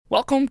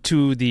Welcome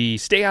to the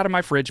Stay Out of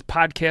My Fridge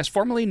podcast,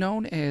 formerly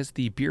known as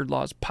the Beard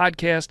Laws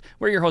podcast.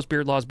 We're your host,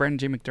 Beard Laws, Brandon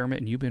J. McDermott,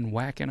 and you've been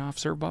whacking off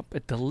Serve Up, a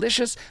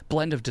delicious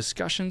blend of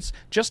discussions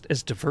just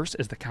as diverse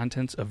as the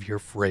contents of your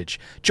fridge.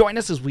 Join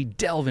us as we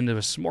delve into a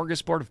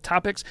smorgasbord of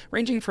topics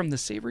ranging from the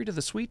savory to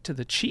the sweet to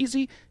the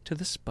cheesy to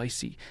the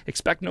spicy.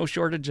 Expect no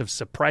shortage of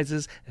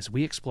surprises as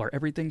we explore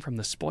everything from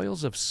the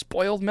spoils of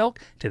spoiled milk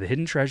to the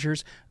hidden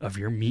treasures of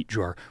your meat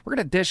drawer. We're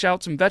going to dish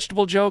out some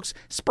vegetable jokes,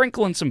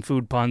 sprinkle in some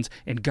food puns,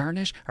 and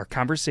garnish our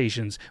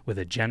conversations with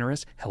a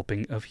generous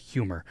helping of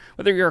humor.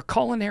 Whether you're a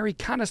culinary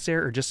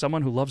connoisseur or just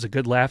someone who loves a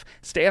good laugh,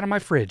 Stay Out of My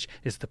Fridge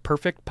is the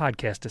perfect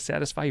podcast to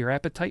satisfy your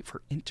appetite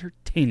for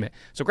entertainment.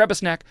 So grab a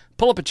snack,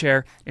 pull up a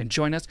chair, and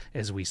join us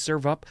as we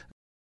serve up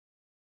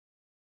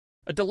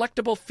a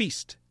delectable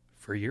feast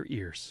for your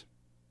ears.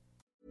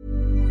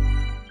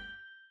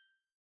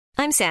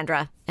 I'm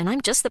Sandra, and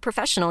I'm just the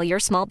professional your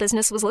small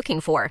business was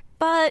looking for.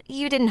 But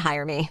you didn't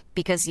hire me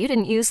because you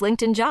didn't use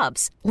LinkedIn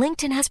Jobs.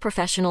 LinkedIn has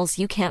professionals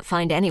you can't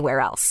find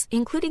anywhere else,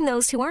 including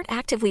those who aren't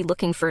actively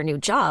looking for a new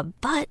job,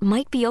 but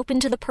might be open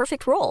to the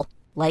perfect role,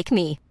 like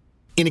me.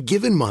 In a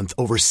given month,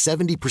 over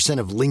 70%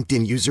 of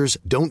LinkedIn users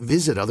don't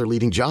visit other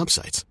leading job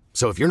sites.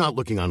 So if you're not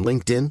looking on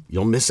LinkedIn,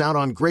 you'll miss out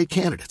on great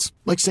candidates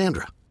like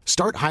Sandra.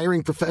 Start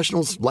hiring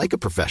professionals like a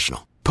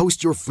professional.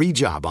 Post your free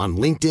job on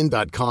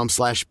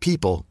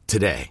linkedin.com/people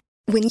today.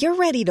 When you're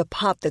ready to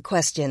pop the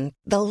question,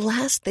 the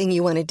last thing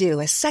you want to do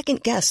is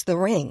second-guess the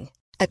ring.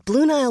 At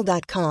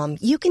BlueNile.com,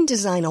 you can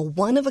design a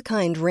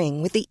one-of-a-kind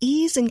ring with the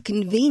ease and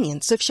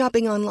convenience of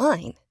shopping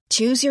online.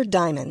 Choose your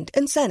diamond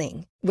and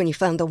setting. When you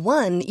find the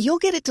one, you'll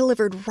get it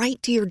delivered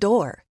right to your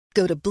door.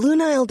 Go to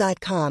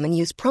BlueNile.com and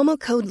use promo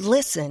code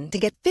LISTEN to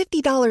get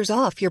 $50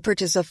 off your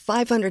purchase of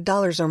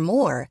 $500 or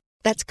more.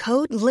 That's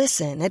code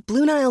LISTEN at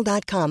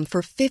BlueNile.com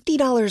for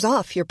 $50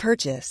 off your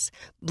purchase.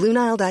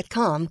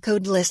 BlueNile.com,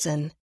 code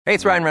LISTEN. Hey,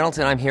 it's Ryan Reynolds,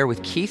 and I'm here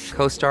with Keith,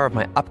 co-star of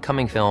my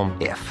upcoming film,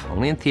 If,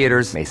 only in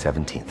theaters May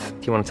 17th.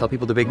 Do you want to tell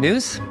people the big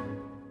news?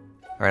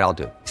 All right, I'll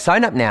do it.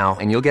 Sign up now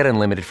and you'll get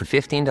unlimited for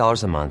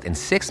 $15 a month and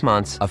 6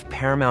 months of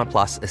Paramount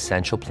Plus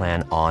Essential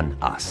Plan on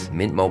us.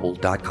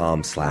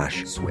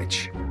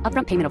 MintMobile.com/switch.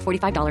 Upfront payment of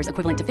 $45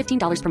 equivalent to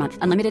 $15 per month.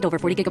 Unlimited over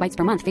 40 gigabytes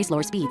per month. Face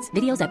lower speeds.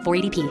 Videos at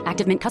 480p.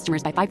 Active Mint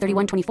customers by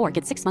 531.24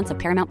 get 6 months of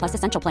Paramount Plus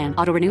Essential Plan.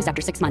 Auto renews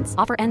after 6 months.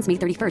 Offer ends May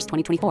 31st,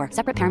 2024.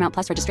 Separate Paramount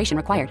Plus registration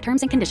required.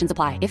 Terms and conditions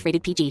apply if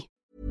rated PG.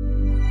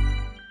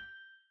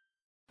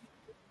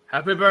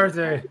 Happy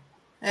birthday.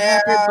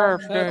 Happy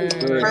birthday.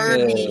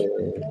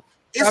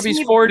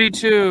 Robbie's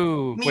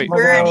 42. Me, Wait,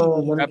 Bernie.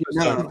 no.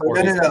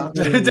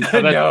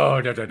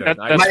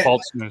 That's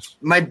false news.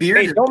 My beard.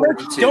 Hey, is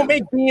don't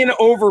make being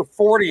over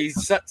 40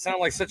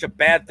 sound like such a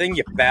bad thing,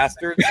 you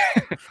bastard.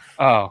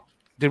 Oh,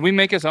 did we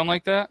make it sound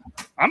like that?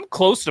 I'm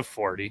close to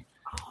 40.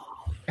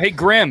 Hey,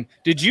 Grim,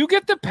 did you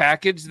get the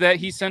package that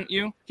he sent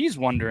you? He's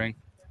wondering.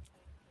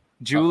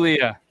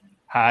 Julia,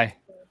 hi.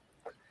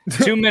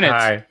 2 minutes.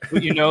 Hi.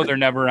 You know they're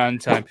never on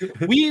time.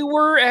 We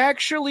were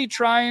actually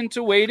trying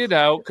to wait it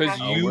out because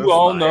you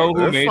all know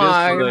who made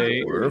us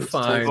late. We're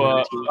fine.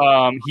 But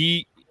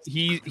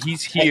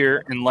he's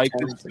here and life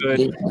is good,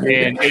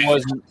 and it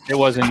wasn't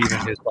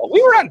even his fault.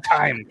 We were on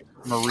time,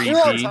 Marie.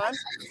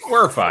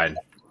 We're fine.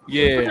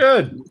 Yeah. We're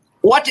good.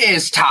 What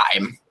is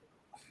time?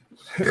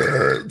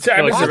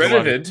 Time is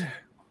irrelevant.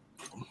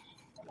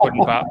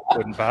 Pudding pop,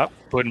 pudding pop,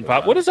 pudding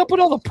pop. What is up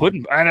with all the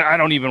pudding? I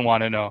don't even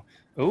want to know.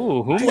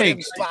 Ooh, who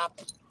makes?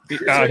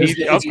 He's okay.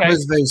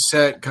 Because they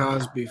set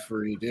Cosby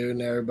free, dude,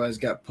 and everybody's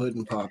got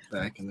pudding pop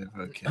back in their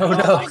vocabulary. Oh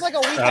no! It was like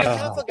a week and a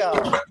half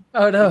ago.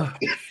 Oh no!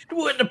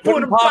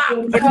 Pudding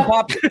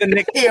pop. The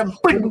nickname.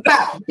 Pudding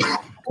pop.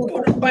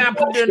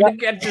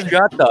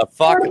 Shut the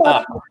fuck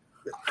up.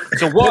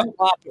 So what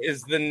pop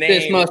is the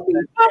name that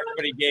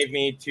everybody gave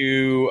me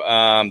to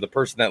the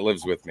person that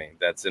lives with me?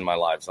 That's in my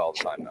lives all the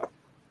time now.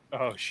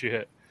 Oh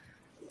shit!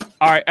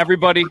 All right,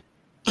 everybody.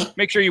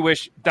 Make sure you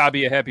wish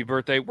Dobby a happy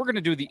birthday. We're going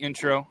to do the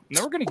intro, and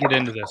then we're going to get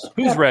into this.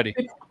 Who's ready?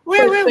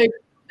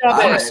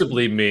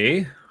 Possibly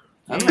me.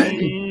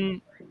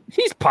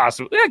 He's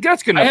possible. Yeah,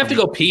 that's good enough. I have to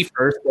go pee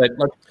first, but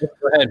let's go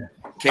ahead.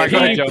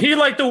 Pee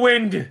like the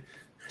wind.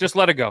 Just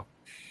let it go.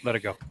 Let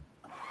it go.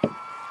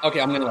 Okay,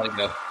 I'm going to let it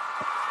go.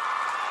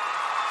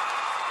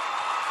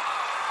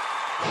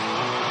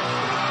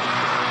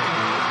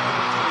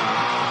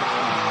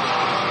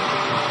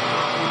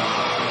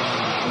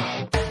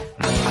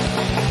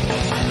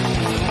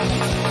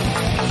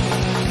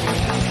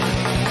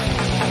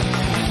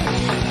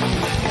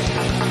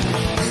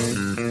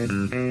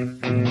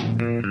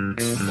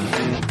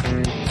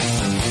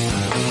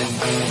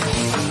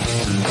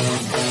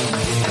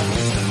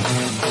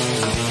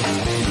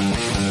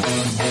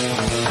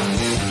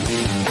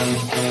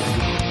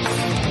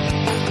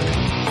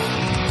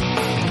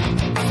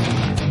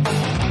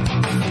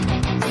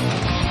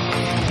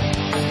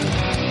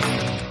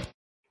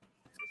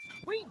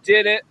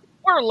 Did it.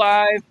 We're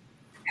live.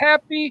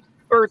 Happy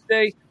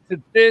birthday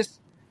to this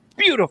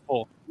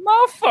beautiful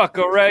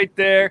motherfucker right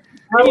there.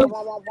 He's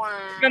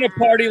going to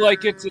party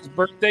like it's his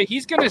birthday.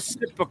 He's going to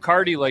sip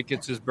Bacardi like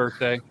it's his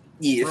birthday.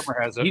 Yes. Rumor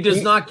has it. He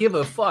does not give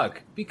a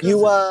fuck. Because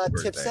You it's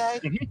his tip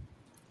birthday. say?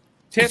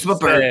 It's my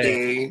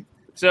birthday.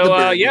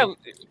 So yeah,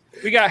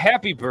 we got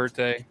happy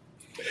birthday.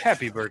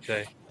 Happy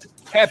birthday.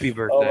 Happy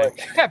birthday.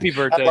 Happy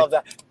birthday. I love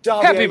that.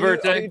 Dobby, Happy are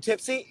birthday. You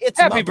tipsy? It's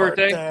Happy my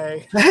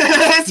birthday.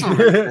 It's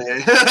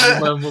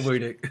my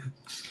birthday.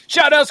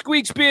 Shout out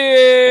Squeak's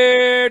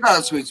Beard.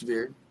 Oh, Squeak's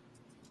Beard.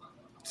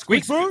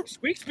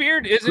 Squeak's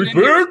Beard isn't in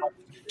here.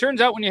 Turns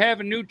out when you have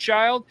a new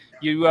child,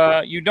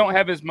 you don't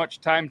have as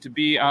much time to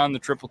be on the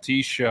Triple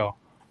T show.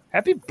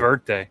 Happy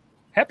birthday.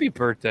 Happy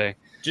birthday.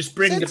 Just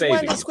bring Since the baby.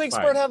 when does Squeak's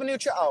Bird have a new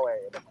child? Oh,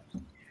 wait.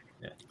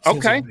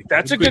 Okay,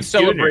 that's a good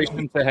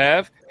celebration to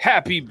have.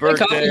 Happy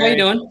birthday. Hey, how you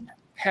doing?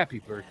 Happy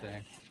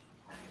birthday.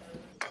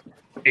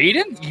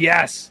 Aiden?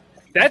 Yes.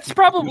 That's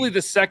probably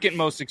the second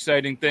most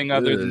exciting thing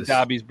other than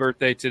Dobby's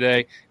birthday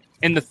today.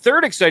 And the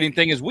third exciting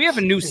thing is we have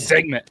a new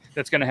segment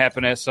that's going to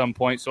happen at some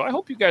point, so I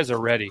hope you guys are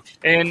ready.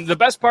 And the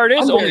best part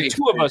is only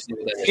two of us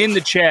in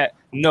the chat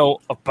know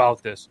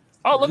about this.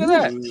 Oh, look at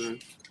that.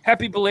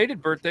 Happy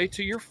belated birthday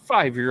to your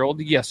 5-year-old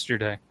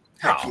yesterday.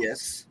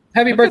 Yes.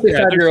 Happy birthday,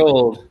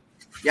 5-year-old.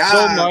 Yeah.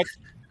 So much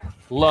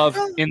love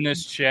in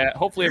this chat.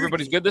 Hopefully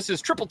everybody's good. This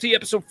is Triple T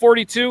episode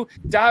 42.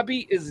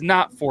 Dobby is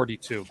not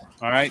 42.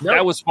 All right. Nope.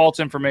 That was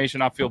false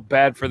information. I feel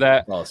bad for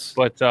that. False.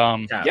 But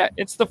yeah,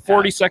 it's the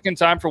 42nd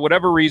time for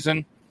whatever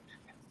reason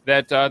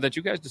that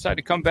you guys decide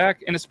to come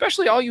back. And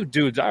especially all you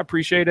dudes. I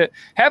appreciate it.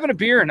 Having a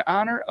beer in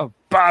honor of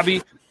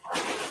Bobby.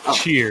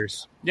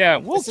 Cheers. Yeah,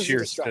 we'll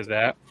cheers to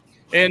that.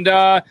 And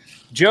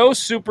Joe's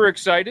super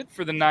excited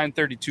for the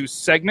 9:32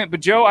 segment.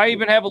 But, Joe, I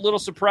even have a little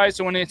surprise.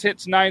 So when it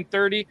hits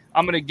 9:30,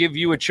 I'm going to give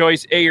you a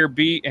choice, A or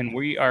B, and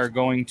we are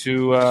going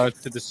to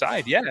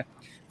decide. Yeah,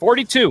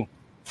 42,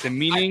 the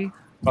meaning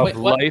of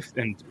life.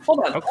 And hold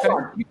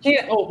on. You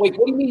can't. Oh, wait.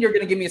 What do you mean you're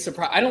going to give me a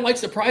surprise? I don't like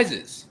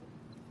surprises.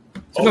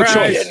 No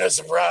choice. Getting a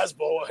surprise,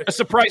 boy. A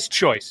surprise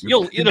choice.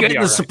 You're getting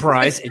a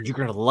surprise, and you're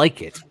going to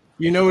like it.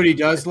 You know what he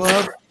does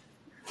love?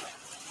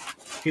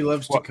 He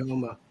loves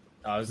Tacoma.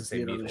 I was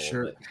going to say meat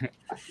hole.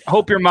 I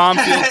hope your mom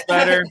feels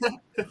better.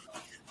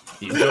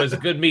 He enjoys a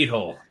good meat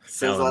hole.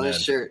 Says on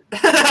his shirt.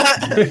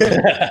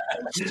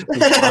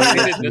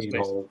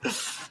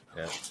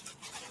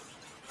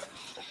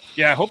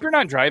 Yeah, I hope you're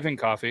not driving,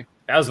 Coffee.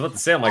 I was about to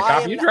say, I'm like,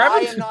 Coffee, you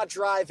driving? I am not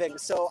driving,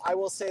 so I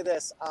will say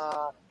this.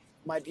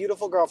 My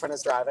beautiful girlfriend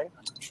is driving.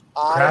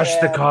 Crash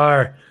the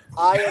car.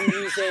 I am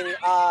using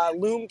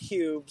loom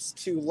cubes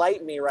to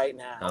light me right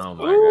now. Oh,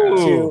 my God.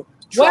 To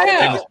try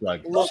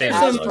to look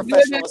as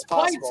professional as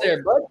possible.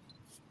 There, bud.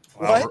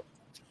 What?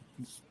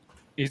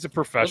 He's a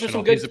professional. Those are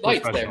some good He's a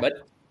lights professional. there,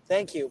 bud.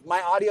 Thank you.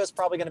 My audio is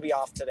probably going to be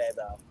off today,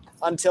 though,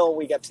 until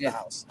we get to the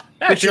house.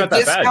 But your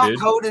discount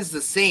code is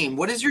the same.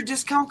 What is your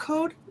discount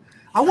code?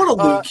 I want a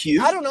loom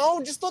cube. I don't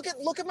know. Just look at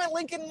my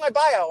link in my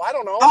bio. I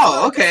don't know.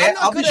 Oh, okay.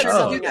 I'll be sure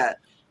to do that.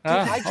 Dude,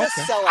 I just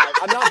sell out.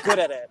 I'm not good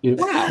at it.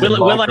 Wow.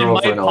 Will I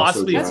might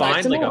possibly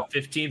find like a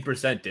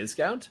 15%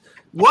 discount?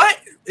 What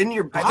in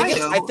your bio?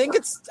 I think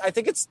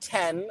it's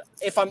 10.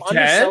 If I'm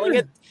underselling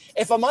it,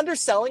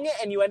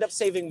 and you end up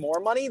saving more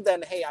money,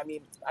 then hey, I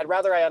mean, I'd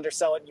rather I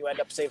undersell it and you end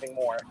up saving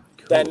more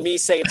than me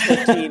say it's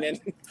 15 and.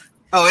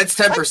 Oh, it's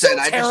 10%. I'm so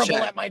I terrible just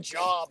checked. at my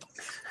job.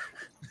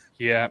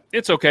 Yeah,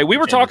 it's okay. We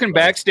were talking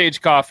backstage,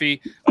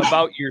 Coffee,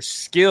 about your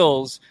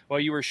skills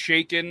while you were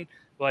shaking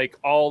like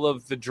all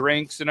of the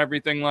drinks and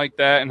everything like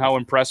that, and how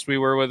impressed we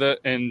were with it.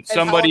 And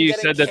somebody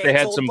said that they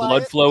had some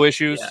blood flow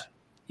issues.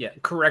 Yeah.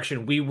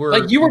 Correction. We were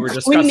like you were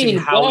discussing cleaning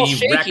how while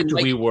erect shaking,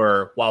 like, we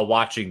were while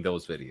watching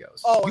those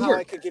videos. Oh, how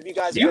I could give you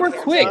guys. You were a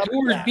hand quick. job?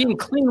 You were being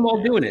clean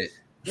while doing it.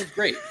 It was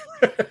great.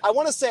 I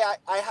want to say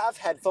I have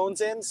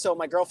headphones in, so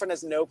my girlfriend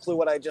has no clue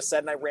what I just said,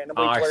 and I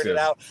randomly blurted excellent. it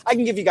out. I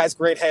can give you guys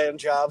great hand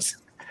jobs.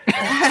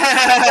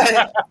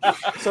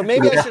 So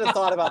maybe I should have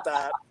thought about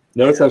that.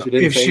 Notice how she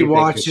didn't If say she anything,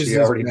 'cause watches she this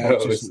already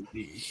knows. match,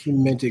 he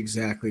meant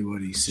exactly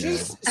what he said.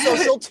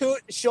 So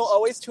she'll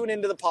always tune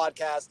into the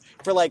podcast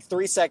for like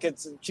 3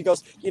 seconds, and she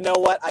goes, "You know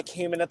what? I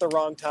came in at the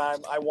wrong time.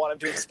 I wanted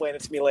to explain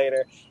it to me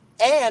later,"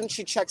 and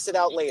she checks it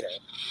out later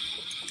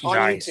on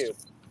Nice. YouTube.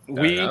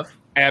 We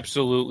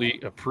absolutely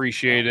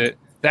appreciate it.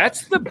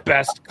 That's the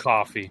best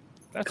coffee.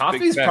 That's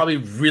Coffee's probably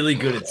really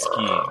good at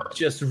skiing.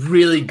 Just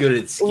really good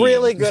at skiing.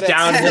 Really good at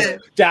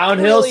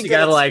downhill. really So you good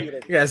gotta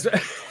at yes.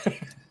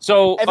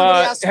 So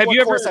everybody asks have what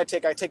you course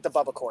ever? I take the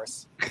Bubba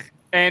course.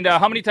 And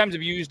how many times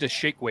have you used a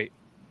shake weight?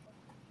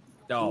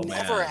 Oh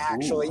Never man.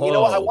 actually. Ooh. You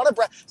know what? I want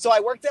to. So I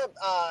worked at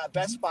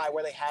Best Buy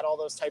where they had all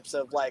those types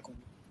of like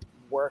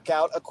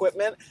workout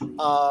equipment,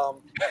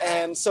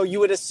 and so you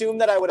would assume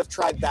that I would have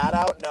tried that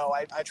out. No,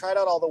 I tried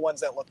out all the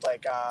ones that looked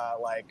like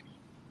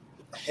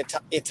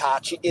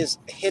Hitachi. Is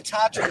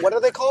Hitachi? What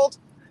are they called?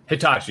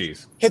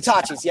 Hitachis.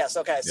 Hitachis. Yes.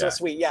 Okay. So Yeah.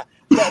 sweet. Yeah.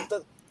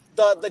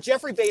 The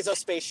Jeffrey Bezos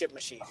spaceship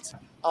machines.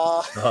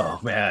 Oh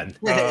man.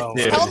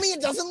 Dude. Tell me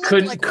it doesn't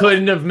look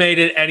couldn't have made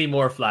it any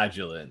more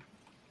flagellant.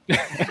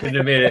 Couldn't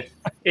have made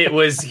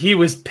it. He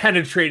was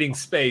penetrating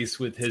space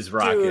with his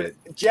rocket.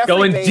 Jeffrey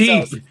going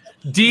Bezos,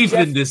 deep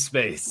into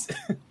space.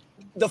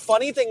 The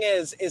funny thing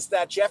is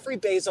that Jeffrey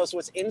Bezos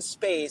was in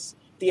space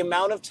the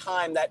amount of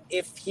time that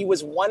if he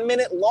was 1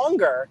 minute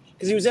longer,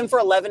 because he was in for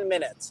 11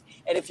 minutes,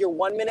 and if you're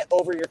 1 minute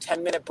over your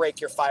 10-minute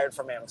break, you're fired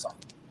from Amazon.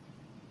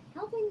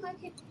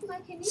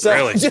 So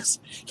Really?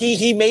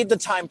 he made the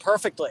time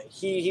perfectly.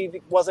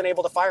 He wasn't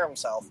able to fire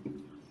himself.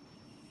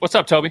 What's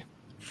up, Toby?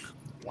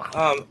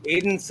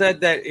 Aiden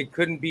said that it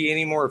couldn't be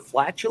any more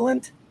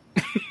flatulent.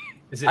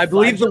 I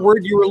believe the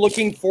word you were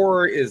looking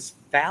for is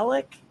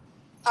phallic.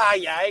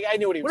 Yeah, I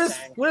knew what he was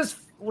saying.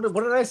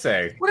 What did I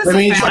say? What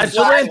is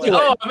flatulent?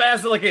 Oh, I'm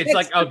asking like it's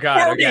like oh god,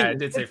 farting. yeah, I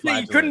did say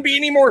flatulent. You couldn't be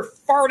any more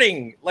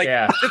farting. Like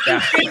yeah.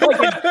 like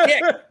a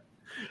dick.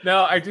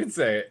 No, I did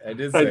say it. I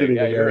did say it.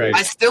 Yeah, you're right.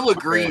 I still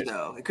agree,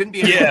 though. It couldn't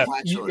be a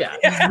flatulent.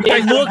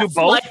 It looks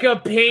like a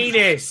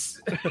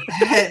penis.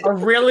 A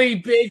really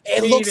big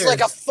penis. It looks like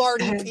a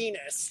farty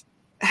penis.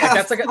 Like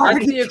that's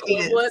the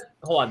equivalent.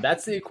 Hold on,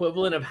 that's the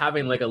equivalent of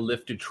having like a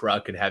lifted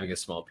truck and having a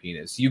small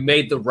penis. You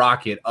made the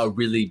rocket a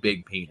really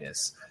big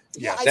penis.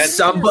 Yeah, that's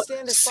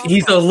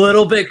he's a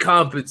little bit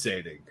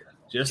compensating.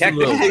 Just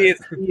technically,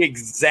 it's the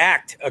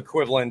exact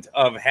equivalent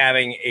of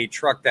having a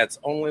truck that's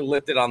only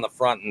lifted on the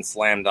front and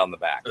slammed on the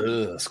back.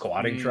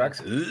 Squatting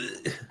trucks.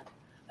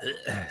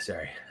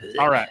 Sorry.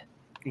 All right.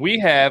 We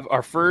have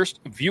our first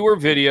viewer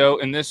video,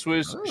 and this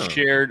was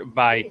shared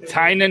by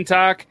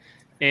Tynantalk.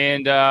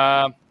 And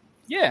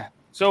yeah,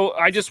 so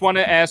I just want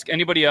to ask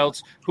anybody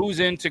else who's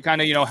into kind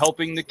of,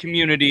 helping the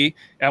community.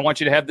 And I want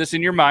you to have this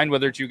in your mind,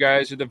 whether it's you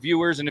guys or the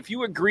viewers. And if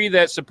you agree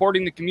that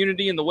supporting the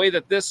community in the way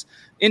that this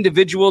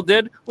individual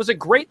did was a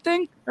great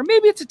thing, or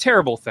maybe it's a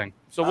terrible thing.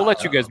 So we'll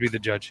let you guys be the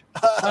judge.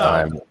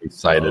 I'm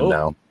excited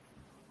now.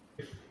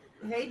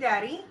 Hey,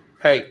 Daddy.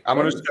 Hey, I'm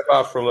going to step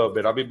out for a little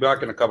bit. I'll be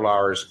back in a couple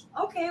hours.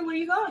 Okay, where are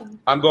you going?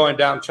 I'm going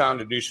downtown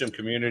to do some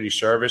community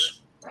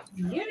service.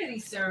 Community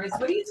service?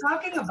 What are you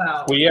talking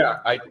about? Well, yeah,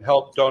 I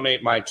help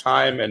donate my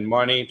time and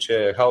money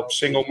to help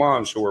single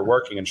moms who are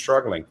working and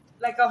struggling.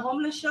 Like a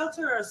homeless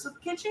shelter or a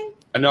soup kitchen?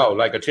 No,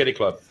 like a titty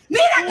club. The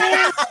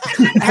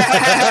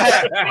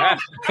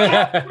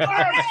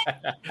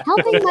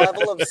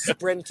level of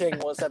sprinting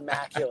was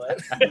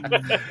immaculate.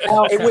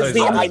 It was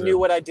I knew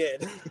what I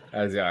did.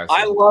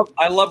 I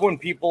love when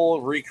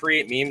people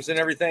recreate memes and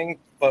everything,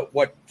 but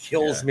what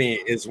kills me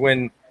is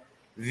when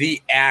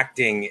the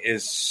acting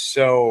is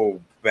so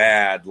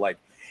bad. Like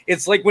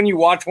it's like when you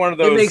watch one of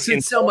those. It makes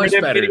it so much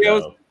better.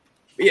 Videos. Though.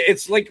 Yeah,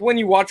 it's like when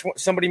you watch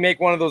somebody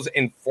make one of those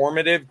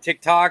informative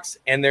TikToks,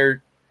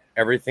 and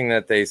everything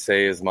that they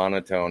say is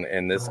monotone.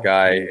 And this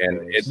guy,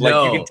 and it's like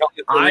you can tell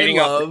that they're reading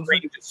off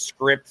the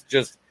script.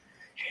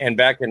 And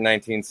back in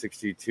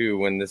 1962,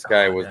 when this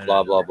guy was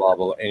blah blah blah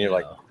blah, and you're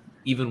like,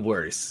 even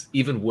worse.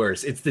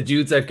 It's the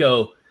dudes that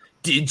go,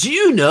 did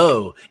you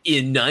know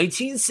in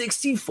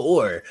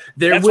 1964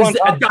 there was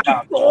a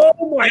guy?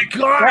 Oh my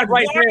God!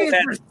 Right there,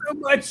 there so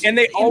much. And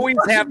they always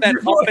have that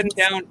up and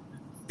down.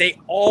 They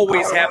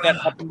always have that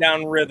up and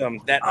down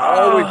rhythm.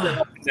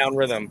 Up and down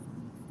rhythm.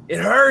 It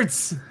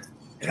hurts.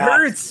 It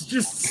hurts.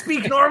 Just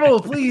speak normal,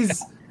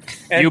 please.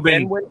 And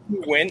then when he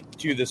went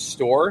to the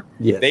store,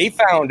 they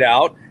found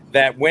out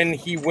that when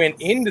he went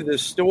into the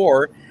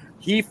store,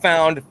 he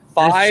found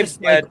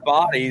 5 dead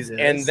bodies,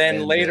 and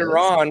then later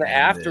on,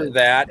 after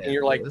that, and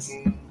you're like,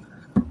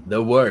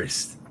 the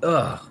worst.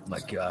 Oh my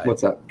God!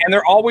 What's up? And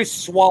they're always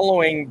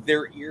swallowing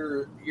their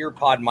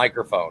earpod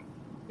microphone.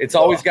 It's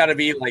always got to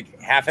be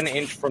like half an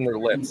inch from their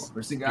lips.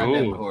 Where's the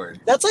goddamn cord?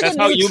 That's like a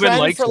new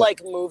trend for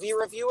like movie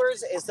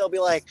reviewers. Is they'll be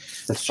like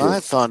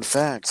 5 fun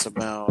facts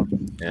about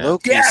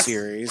Loki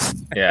series.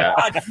 Yeah.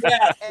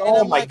 Yes.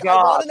 Oh my God!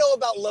 I want to know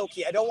about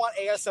Loki. I don't want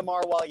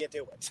ASMR while you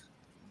do it.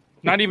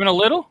 Not even a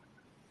little.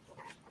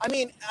 I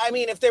mean,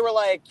 if they were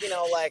like,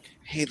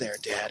 hey there,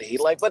 Daddy,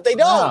 but they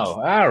don't.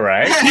 Oh, all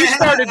right. You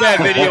started that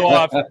video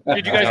off.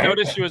 Did you guys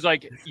notice she was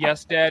like,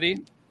 "Yes,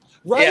 Daddy"?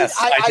 Right. Yes,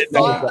 I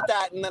thought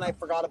that, and then I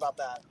forgot about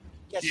that.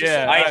 Yes, she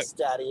said yes,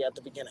 Daddy, at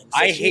the beginning. So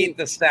I hate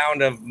the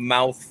sound of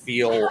mouth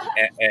feel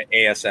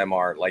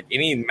ASMR. Like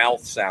any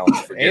mouth sounds.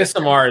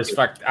 ASMR is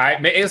fucked.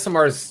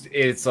 ASMR is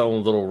its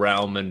own little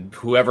realm, and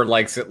whoever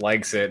likes it,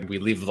 and we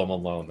leave them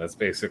alone. That's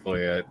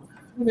basically it.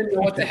 I don't even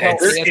know what the hell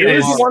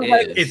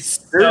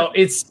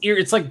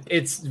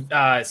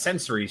it's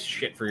sensory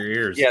shit for your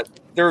ears. Yeah,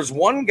 there's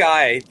one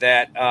guy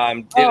that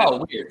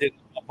did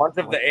a bunch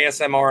of the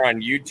ASMR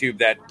on YouTube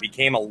that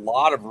became a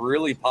lot of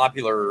really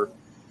popular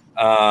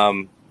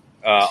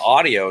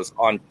audios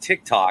on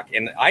TikTok,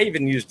 and I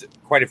even used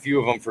quite a few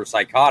of them for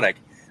Psychotic,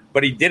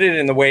 but he did it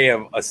in the way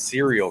of a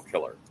serial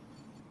killer.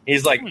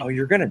 He's like, "Oh,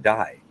 you're gonna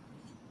die."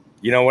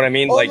 You know what I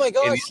mean? Oh my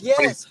gosh,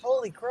 yes.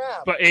 Holy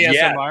crap. But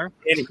ASMR?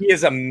 Yeah, and he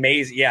is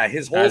amazing. Yeah,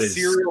 his whole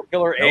serial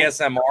killer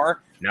ASMR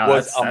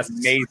was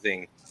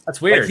amazing. That's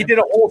weird. Like he did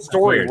a whole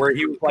story where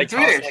he was like,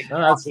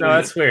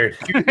 that's weird.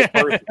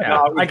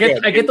 I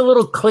get the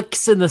little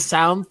clicks and the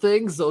sound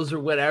things. Those are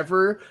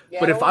whatever.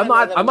 Yeah, but if I'm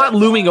not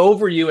looming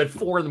over you at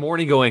 4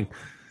 a.m. going,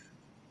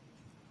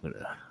 I'm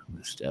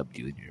gonna stab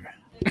you in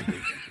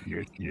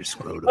your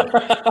scrotum.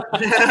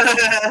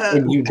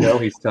 And you know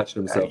he's touched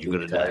himself. You're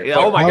gonna die. Yeah,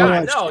 oh my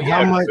god! No,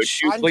 yeah. How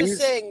much? I'm just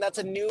saying that's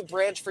a new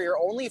branch for your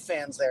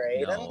OnlyFans, there,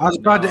 Aiden. I was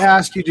about to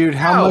ask you, dude.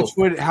 How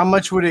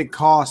much would it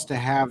cost to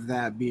have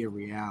that be a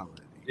reality?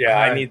 Yeah,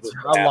 I need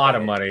a lot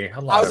of money. I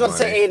was going to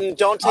say, Aiden,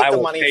 don't take the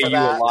money for that.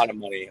 I will pay you a lot of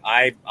money.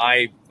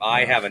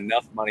 I have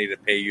enough money to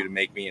pay you to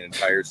make me an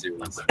entire series.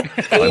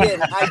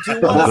 Aiden, I do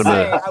want to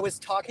say, I was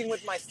talking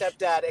with my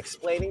stepdad,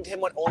 explaining to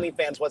him what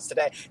OnlyFans was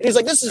today, and he's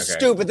like, "This is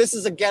stupid. This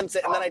is against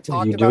it." And then I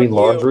talked about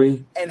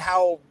you and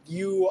how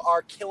you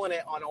are killing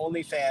it on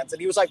OnlyFans,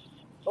 and he was like,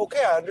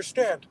 "Okay, I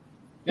understand."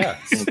 Yeah.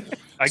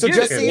 So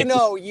just so you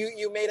know,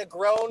 you made a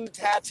grown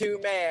tattoo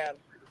man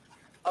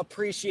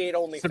appreciate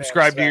OnlyFans.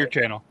 Subscribe to your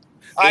channel.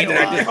 I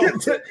know.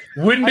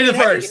 Wouldn't be the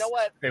first. You know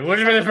what? It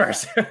wouldn't be the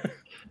first.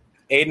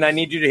 Aiden, I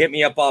need you to hit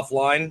me up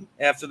offline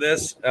after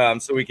this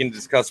so we can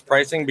discuss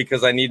pricing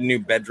because I need a new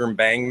bedroom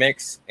bang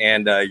mix,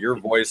 and your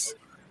voice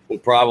will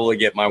probably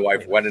get my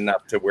wife wet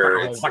enough to where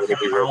it's.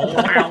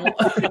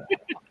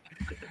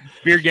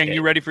 Beard Gang,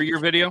 you ready for your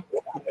video?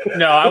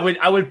 No,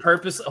 I would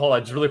purpose. Hold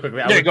on, just really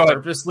quickly. I would go ahead.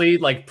 purposely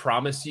like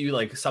promise you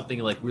like something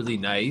like really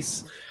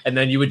nice, and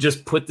then you would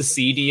just put the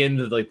CD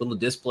into the like little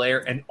disc player,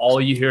 and all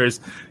you hear is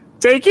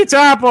 "Take your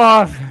top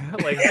off."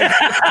 Like,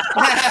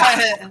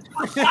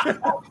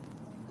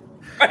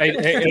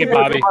 hey,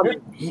 Bobby.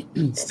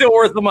 Still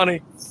worth the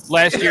money.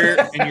 Last year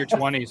in your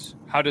 20s,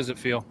 how does it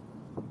feel?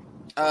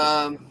 It's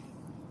a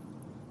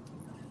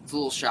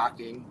little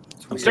shocking.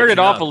 It started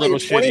off a little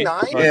shitty.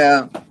 29?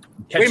 Yeah.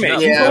 Wait a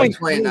minute. Yeah, You're I'm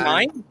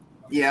 29?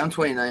 Yeah, I'm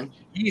 29.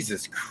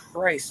 Jesus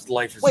Christ,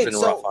 life has been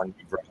rough on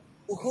you, bro.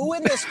 Who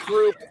in this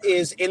group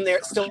is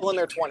still in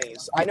their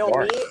 20s? I know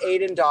me,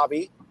 Aiden,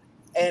 Dobby.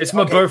 And, it's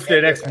my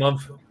birthday next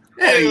month.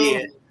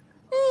 Hey.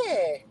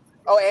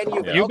 Oh, and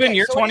you. You've been in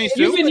your 20s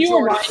too? Even you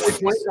are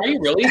you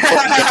really? He's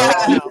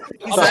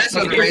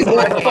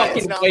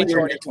not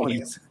majority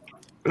 20s.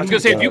 I was gonna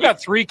say, if you got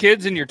 3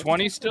 kids in your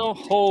 20s still,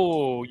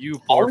 you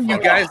poor all you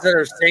guys that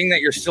are saying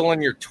that you're still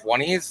in your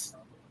 20s,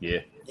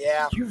 yeah,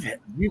 you've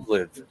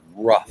lived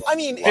rough. I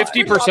mean,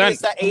 50%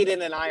 that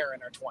Aiden and I are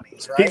in our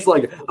 20s, right? He's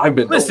like, I've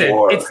been. Listen,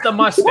 it's the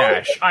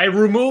mustache. I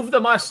removed the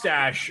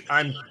mustache.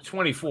 I'm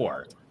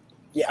 24.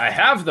 Yeah, I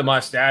have the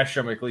mustache.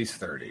 I'm at least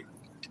 30.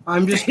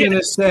 I'm just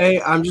gonna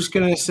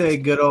say,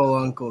 good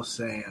old Uncle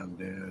Sam,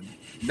 dude.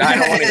 I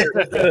don't want to hear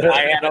it.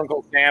 I had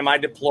Uncle Sam. I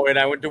deployed.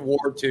 I went to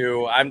war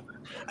too. I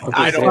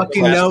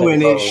fucking know,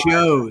 and it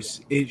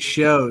shows. It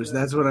shows.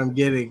 That's what I'm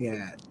getting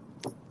at.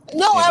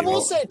 No, I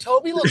will say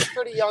Toby looks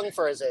pretty young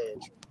for his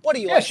age. What are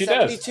you, like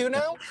 72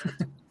 now?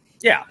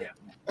 Yeah.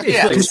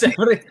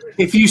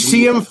 If you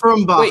see him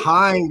from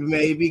behind,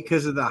 maybe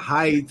because of the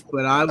height,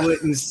 but I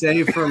wouldn't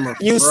say from a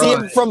You see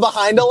him from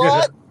behind a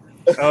lot?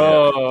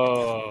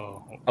 Oh.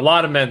 A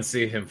lot of men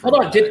see him from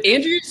Hold on, behind. did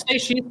Andrea say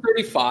she's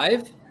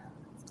 35?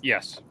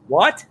 Yes.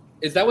 What?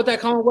 Is that what that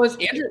comment was?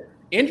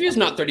 Andrea's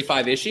not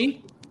 35, is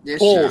she?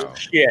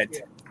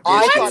 Bullshit.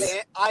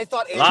 I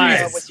thought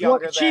Andrea was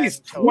younger than She's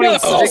Toby.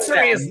 26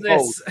 is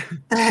this.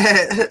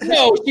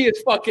 No, she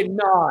is fucking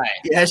not.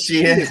 Yes,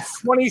 she is.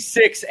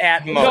 26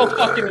 at most. No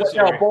fucking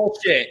no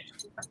bullshit.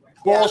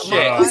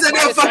 Bullshit. He said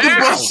no fucking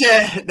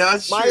bullshit. No,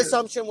 it's My true.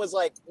 assumption was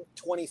like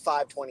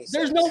 25, 26.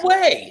 There's no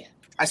way.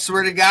 I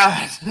swear to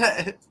God.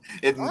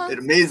 it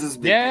amazes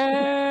me.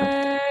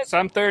 Yes,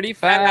 I'm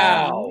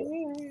 35. All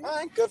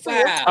right, good for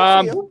you. Good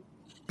for you.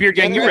 Beard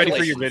Gang, you ready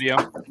for your video?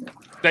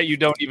 That you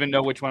don't even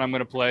know which one I'm going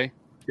to play.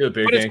 Good,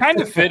 Beard But it's Gang.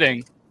 kind of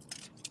fitting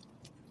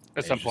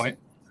at some point.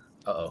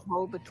 Uh-oh.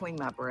 Hold between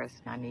my breasts,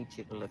 and I need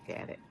you to look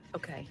at it.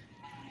 Okay.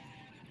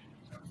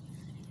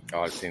 Oh,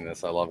 I've seen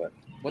this. I love it.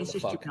 What the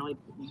fuck?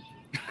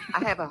 I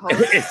have a whole.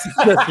 It's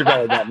just your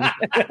belly button.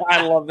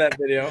 I love that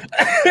video.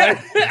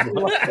 I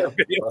love that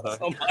video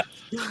so much.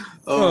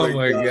 Oh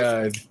my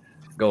god.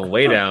 Going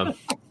way down.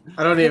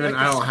 I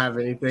don't have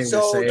anything to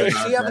So say. does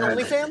about she have an that.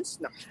 OnlyFans?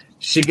 No.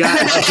 She got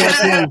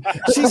him.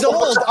 She's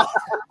old.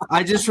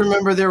 I just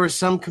remember there was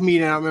some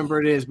comedian, I don't remember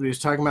what it is, but he was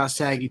talking about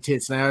saggy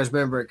tits, and I always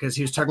remember it because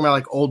he was talking about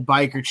like old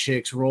biker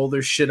chicks roll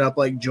their shit up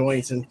like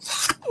joints and.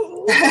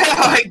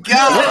 Oh my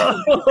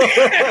God!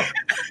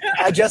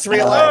 I just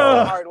realized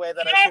the hard way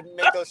that I shouldn't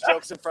make those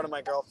jokes in front of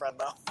my girlfriend,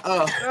 though.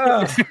 Oh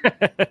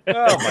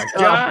my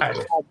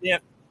god. Yeah.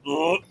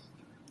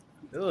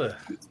 Ugh.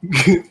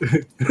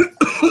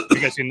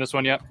 You guys seen this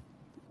one yet?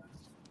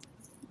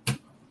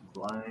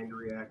 Blind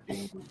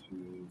reacting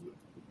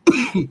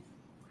to.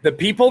 The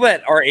people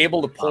that are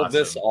able to pull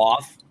this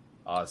off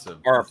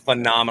are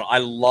phenomenal. I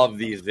love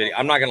these videos.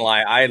 I'm not going to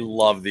lie. I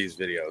love these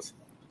videos.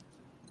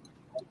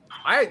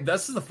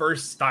 This is the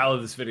first style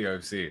of this video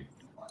I've seen.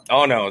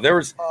 Oh, no.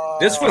 This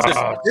was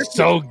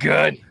so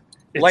good.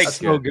 It's like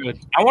so good.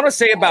 I want to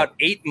say about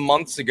 8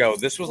 months ago,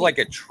 this was like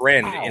a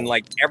trend in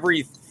like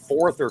every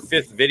 4th or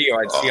 5th video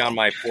I'd see on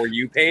my For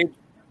You page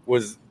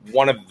was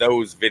one of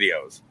those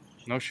videos.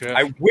 No shit.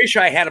 I wish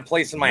I had a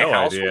place in my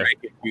house idea. where I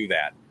could do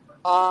that.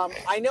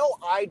 I know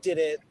I did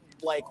it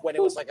like when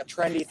it was like a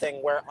trendy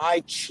thing where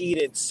I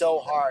cheated so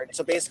hard.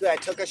 So basically I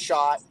took a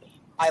shot,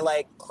 I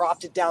like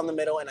cropped it down the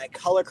middle and I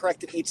color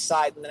corrected each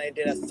side. And then I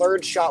did a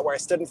third shot where I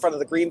stood in front of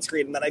the green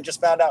screen. And then I just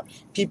found out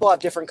people have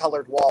different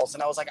colored walls.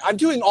 And I was like, I'm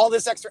doing all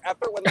this extra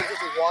effort when they're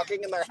just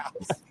walking in their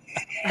house.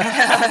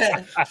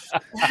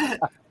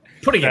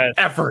 Putting in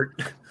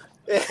effort.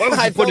 Why would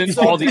you put in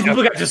all these?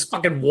 Look at just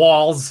fucking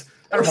walls.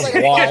 It was like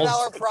a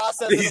 5-hour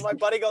process. And then my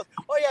buddy goes,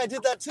 oh yeah, I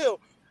did that too.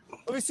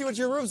 Let me see what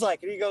your room's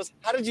like. And he goes,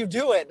 how did you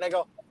do it? And I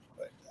go,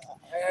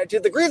 I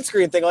did the green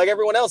screen thing like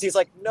everyone else. He's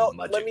like, no,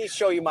 let me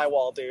show you my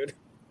wall, dude.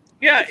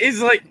 Yeah,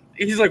 he's like,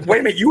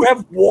 wait a minute, you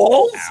have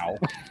walls?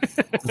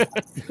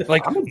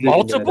 Like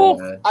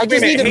multiple? I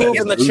just need to move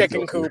in the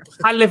chicken coop.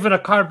 I live in a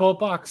cardboard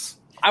box.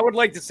 I would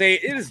like to say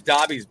it is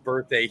Dobby's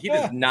birthday. He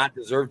does not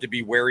deserve to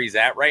be where he's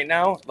at right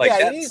now. Like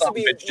that's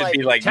something that should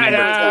be like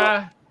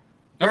ta-da!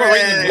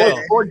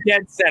 or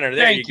dead center.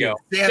 There you go.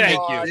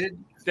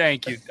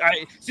 Thank you.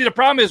 I see. The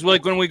problem is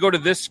like when we go to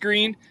this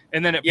screen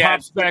and then it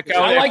pops back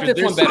out. I like after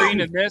this one screen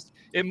better. and this.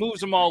 It moves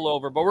them all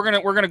over. But we're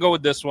gonna go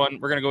with this one.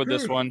 We're gonna go with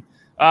this one.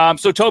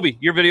 So Toby,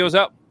 your video's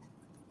up.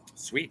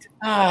 Sweet.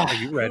 Are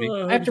you ready?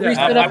 I have to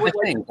reset up the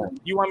thing.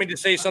 You want me to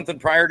say something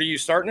prior to you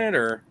starting it,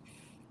 or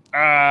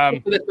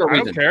I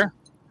don't care.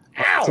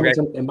 Okay.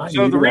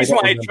 So the reason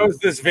why I chose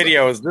this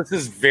video is this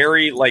is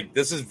very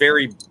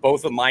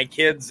both of my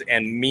kids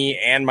and me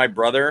and my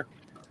brother.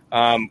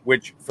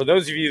 Which for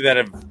those of you that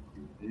have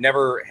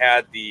never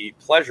had the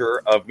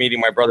pleasure of meeting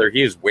my brother,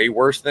 he is way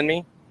worse than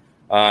me.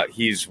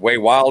 He's way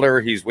wilder.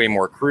 He's way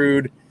more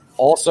crude.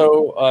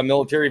 Also a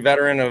military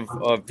veteran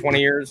of 20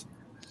 years.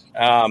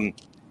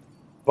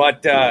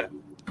 But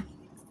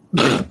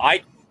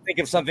I think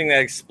of something that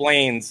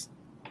explains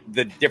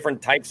the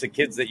different types of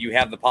kids that you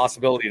have the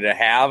possibility to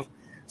have.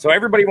 So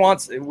everybody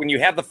wants, when you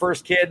have the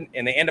first kid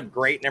and they end up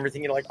great and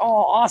everything, you're like, oh,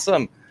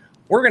 awesome.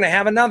 We're going to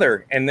have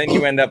another. And then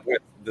you end up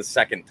with the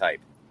second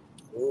type.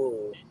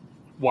 Ooh.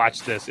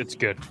 Watch this. It's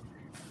good.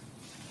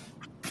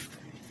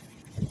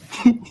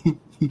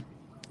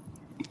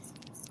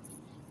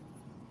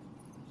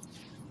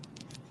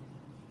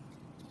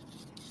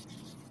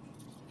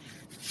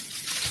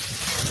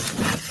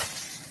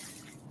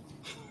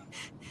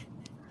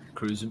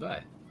 Cruising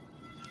by.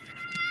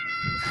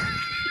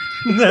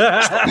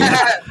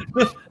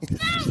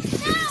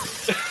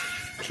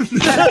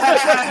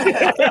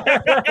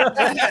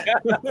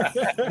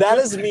 That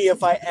is me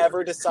if I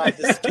ever decide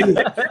to ski.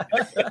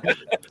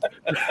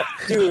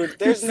 Dude,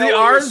 there's no the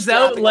arms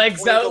out,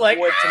 legs out, like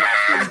bro,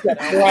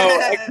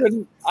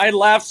 I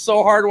laughed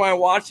so hard when I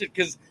watched it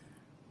because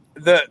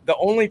the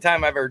only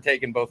time I've ever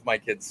taken both my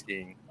kids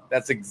skiing,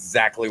 that's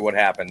exactly what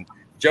happened.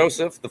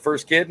 Joseph, the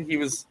first kid, he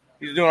was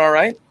doing all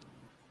right.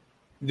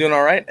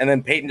 And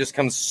then Peyton just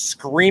comes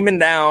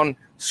screaming at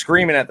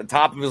the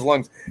top of his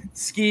lungs,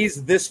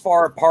 skis this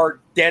far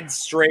apart, dead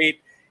straight,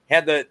 he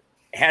had the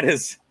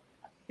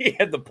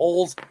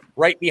poles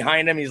right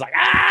behind him. He's like,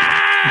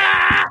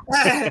 ah!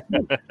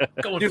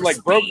 Dude,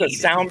 like broke the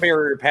sound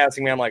barrier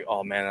passing me. I'm like,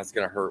 oh man, that's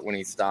gonna hurt when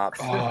he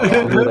stops.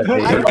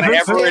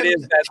 Whatever it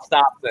is that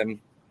stops him.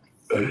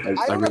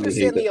 I don't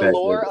understand the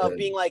allure of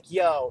being like,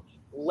 yo,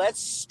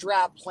 let's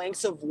strap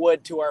planks of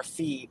wood to our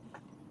feet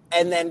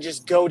and then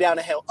just go down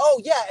a hill.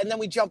 Oh, yeah, and then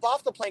we jump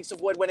off the planks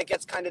of wood when it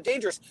gets kind of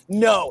dangerous.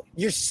 No,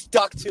 you're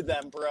stuck to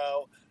them,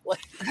 bro.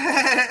 Like,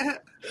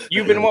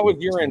 what was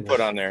your input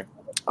on there?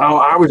 Oh,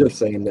 I was just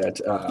saying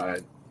that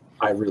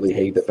I really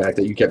hate the fact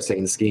that you kept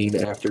saying skiing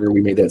after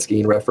we made that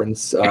skiing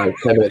reference 10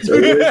 minutes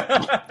earlier.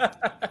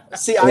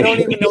 See, I don't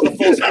even know the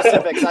full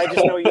specifics. I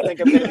just know you think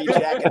I'm going to be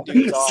jacking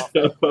dudes off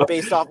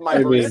based off my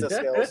barista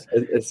skills.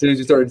 As soon as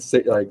you started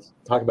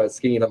talking about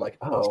skiing, I'm like,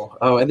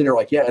 oh, and then you're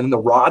like, yeah, and then the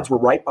rods were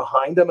right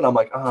behind them, and I'm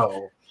like,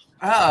 no.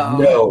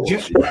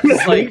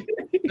 It's like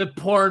the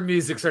porn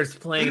music starts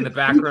playing in the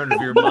background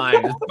of your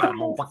mind.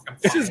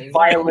 This is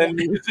violin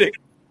music.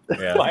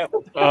 Yeah.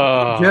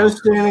 Joe's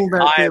standing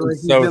back there I'm like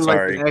he's so in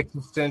sorry. like an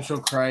existential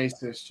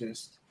crisis.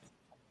 Just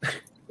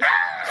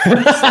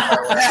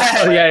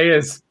Oh yeah, he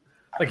is.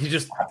 Like he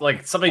just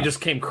somebody just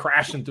came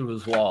crashing through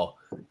his wall.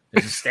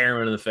 He's just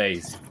staring him in the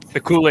face. The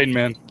Kool-Aid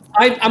Man.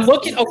 I'm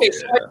looking. Okay,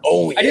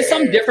 so I did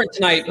something different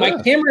tonight.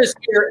 My camera is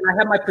here, and I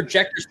have my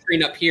projector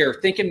screen up here,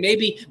 thinking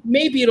maybe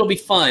it'll be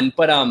fun,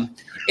 but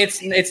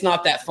it's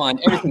not that fun.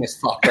 Everything is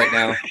fucked right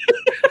now.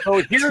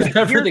 So here's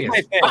my thing.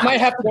 I might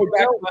have to go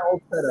back to my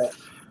old setup.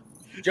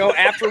 Joe,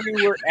 after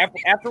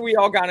we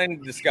all got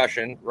into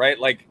discussion, right?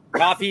 Like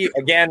coffee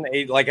again,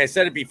 like I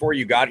said it before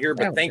you got here,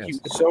 but thank you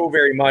so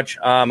very much.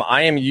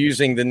 I am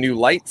using the new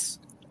lights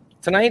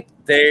tonight.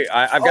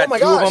 I've got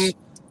two of them.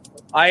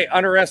 I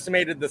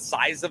underestimated the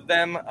size of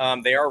them.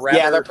 They are rather.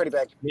 Yeah, they're pretty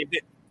big.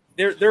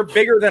 They're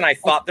bigger than I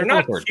thought. They're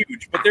not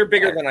huge, but they're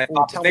bigger than I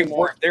thought. They're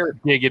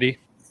giggity.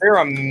 They're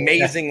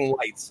amazing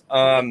lights.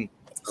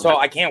 So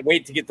I can't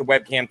wait to get the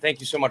webcam. Thank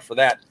you so much for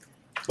that.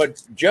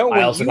 But Joe,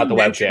 I also got the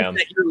webcam.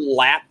 That your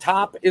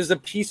laptop is a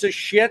piece of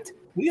shit.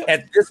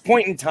 At this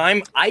point in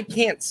time, I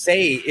can't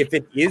say if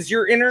it is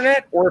your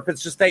internet or if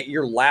it's just that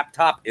your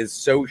laptop is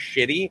so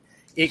shitty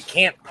it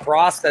can't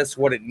process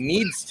what it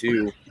needs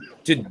to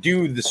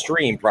do the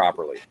stream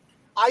properly.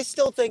 I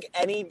still think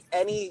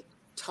any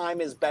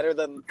time is better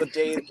than the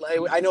day.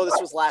 I know this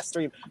was last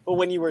stream, but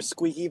when you were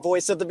squeaky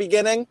voice at the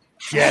beginning,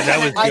 yeah, that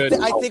was good.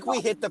 I think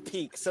we hit the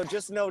peak. So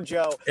just know,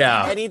 Joe.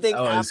 Yeah, anything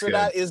that was after good.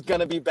 that is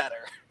gonna be better.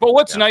 But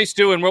what's nice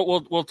too, and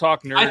we'll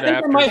talk nerd I think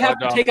after. I might have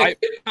but, to take a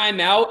quick time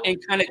out and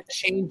kind of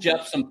change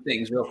up some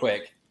things real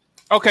quick.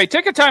 Okay,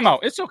 take a time out.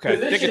 It's okay.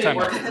 This Take a shit time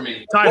ain't out. working for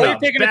me. While you're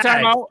taking a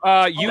time out,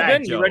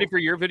 Euban, Joe. you ready for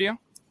your video?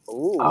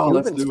 Ooh,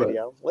 let's Euban's do it.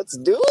 video. Let's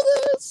do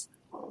this.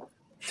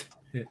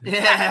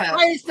 Yeah.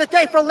 It's the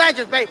day for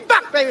legends, baby.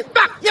 Fuck, baby.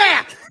 Fuck,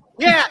 yeah.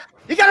 Yeah.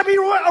 You got to be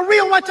a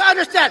real one to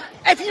understand.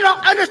 If you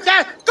don't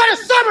understand, go to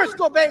summer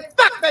school, baby.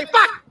 Fuck, baby.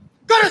 Fuck.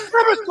 Go to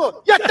summer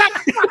school. You're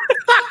fuck.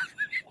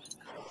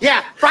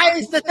 Yeah.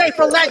 Friday's the day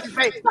for legends,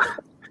 baby.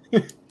 Fuck.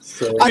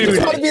 So, I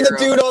just want to be the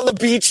dude on the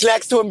beach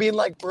next to him being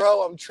like,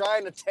 bro, I'm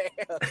trying to tan.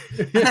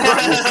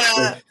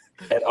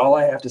 and all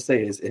I have to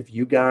say is, if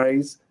you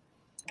guys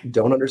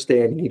don't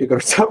understand, you need to go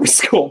to summer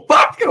school.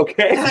 Fuck,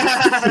 okay?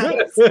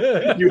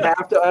 You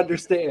have to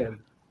understand.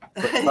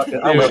 But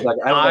fucking, I don't know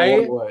what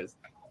it was.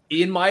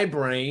 In my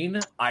brain,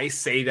 I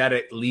say that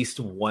at least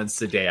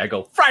once a day. I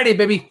go, Friday,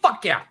 baby.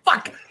 Fuck yeah.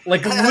 Fuck.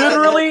 Like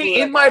literally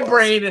in my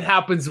brain, it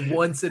happens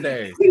once a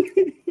day.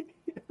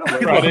 I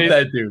love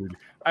that dude.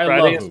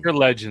 Friday is for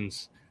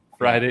legends.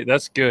 Friday,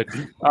 that's good.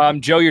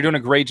 Joe, you're doing a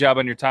great job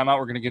on your timeout.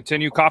 We're going to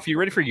continue. Coffee, you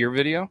ready for your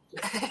video?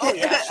 Oh,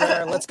 yeah,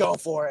 sure. Let's go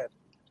for it.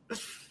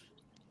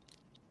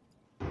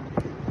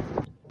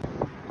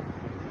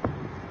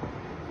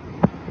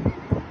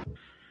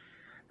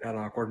 That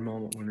awkward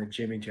moment when the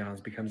Jimmy John's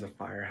becomes a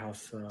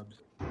Firehouse Subs.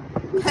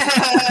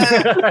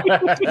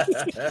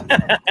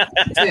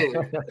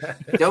 Dude,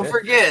 don't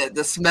forget,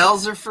 the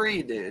smells are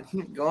free, dude.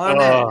 Go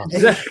on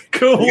in.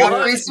 Cool. You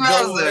got free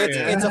smells there.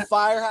 It's a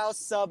Firehouse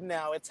sub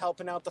now. It's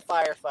helping out the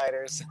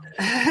firefighters.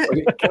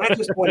 Okay, can I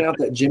just point out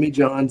that Jimmy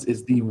John's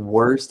is the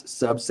worst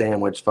sub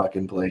sandwich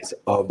fucking place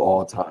of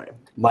all time?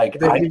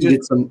 Like, I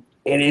did some,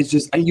 and it's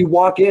just, you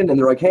walk in and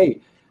they're like,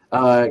 hey,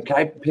 can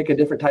I pick a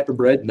different type of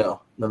bread?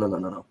 No.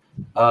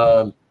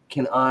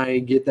 Can I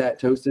get that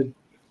toasted?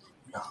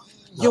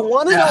 You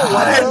want to know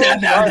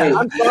what?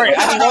 I'm sorry.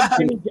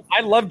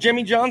 I love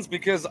Jimmy John's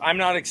because I'm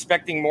not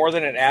expecting more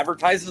than it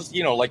advertises,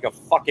 like a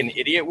fucking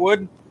idiot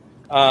would.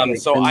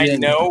 So I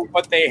know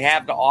what they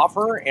have to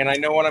offer, and I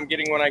know what I'm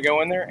getting when I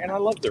go in there, and I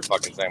love their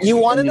fucking sandwiches. You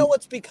want to know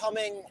what's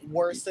becoming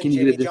worse than Can you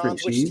get Jimmy a different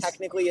John's, which cheese?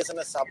 technically isn't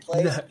a sub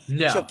place?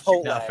 No,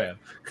 Chipotle. not fam.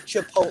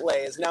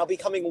 Chipotle is now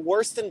becoming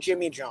worse than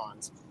Jimmy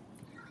John's.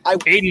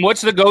 Aiden,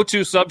 what's the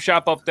go-to sub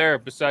shop up there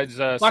besides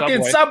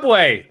fucking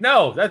Subway?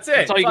 No, that's it.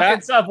 That's all you fucking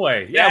got?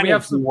 Subway. Yeah, That we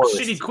have is some worse.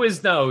 shitty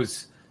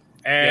Quiznos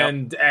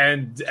and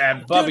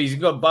Bubbies. You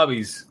go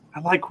Bubbies. I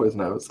like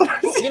Quiznos.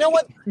 You know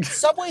what?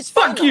 Subway's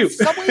fine. Fuck you.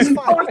 Subway's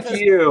fine. Fuck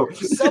you.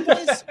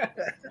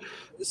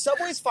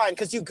 Subway's fine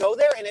because you go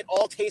there and it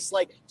all tastes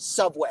like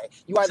Subway.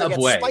 You either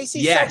Subway. get spicy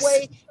Yes.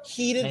 Subway,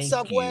 heated Thank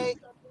Subway,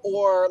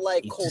 or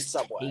like cold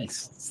Subway.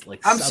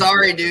 Like I'm Subway.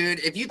 sorry, dude.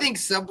 If you think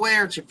Subway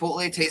or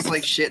Chipotle tastes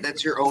like shit,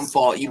 that's your own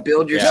fault. You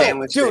build your Yeah.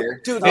 sandwich there.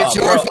 Dude, it's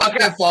your bro.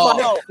 fucking fault.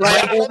 No,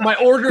 My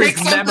order Pick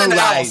is something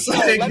memorized. else.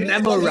 let me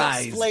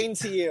Memorized. explain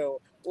to you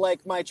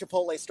like my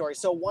Chipotle story.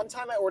 So one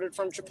time I ordered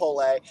from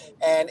Chipotle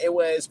and it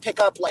was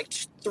pick up like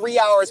 3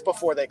 hours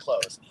before they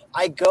close.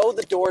 I go,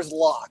 the door's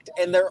locked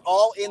and they're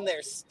all in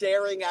there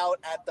staring out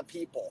at the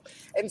people.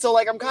 And so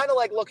like I'm kind of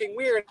like looking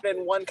weird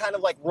and one kind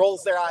of like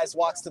rolls their eyes,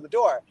 walks to the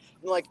door.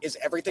 I'm like, is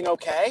everything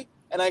okay?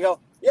 And I go,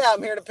 yeah,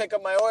 I'm here to pick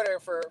up my order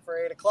for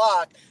 8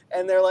 o'clock.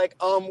 And they're like,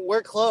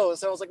 we're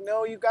closed. And I was like,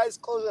 no, you guys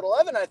close at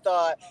 11, I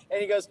thought. And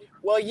he goes,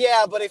 well,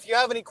 yeah, but if you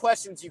have any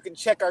questions, you can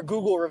check our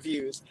Google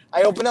reviews.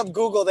 I open up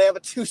Google. They have a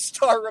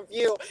 2-star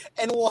review.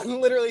 And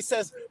one literally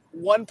says,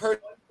 one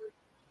person.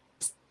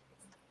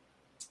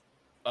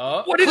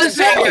 What did it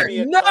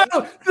say? No,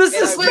 this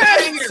is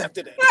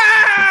accepted it.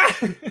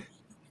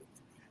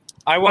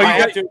 I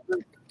have to.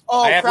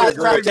 Oh, I have to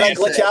crap, agree did I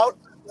with glitch you. out?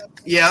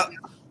 Yeah.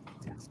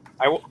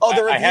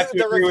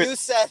 The agree review with-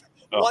 said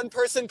Oh. one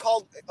person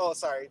called. Oh,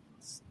 sorry.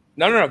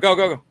 No.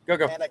 Go.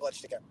 And I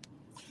glitched again.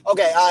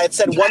 Okay, it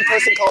said one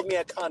person called me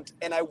a cunt,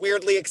 and I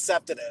weirdly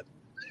accepted it.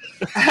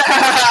 You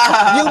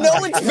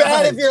know it's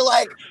bad if you're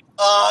like,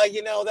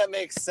 that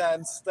makes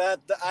sense. That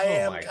I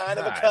am kind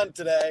of a cunt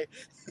today.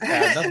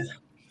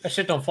 That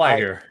shit don't fly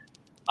here.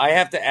 I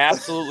have to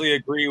absolutely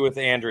agree with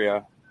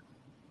Andrea.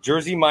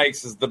 Jersey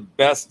Mike's is the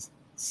best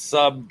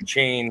sub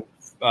chain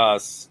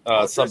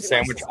sub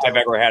sandwich I've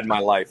ever had in my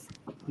life.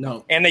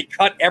 No. And they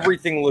cut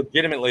everything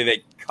legitimately.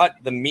 They cut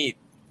the meat.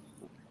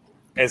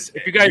 If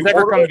you guys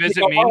ever come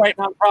visit me, all right,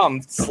 not a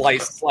problem.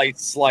 Slice. I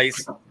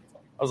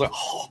was like,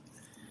 oh.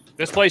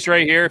 This place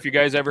right here, if you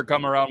guys ever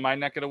come around my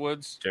neck of the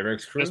woods,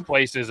 J-Rex this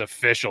place is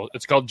official.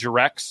 It's called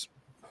J-Rex.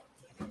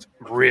 It's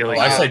really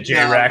I said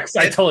J-Rex.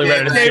 I totally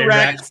read it as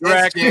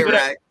J-Rex.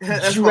 J-Rex.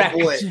 That's my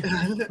boy.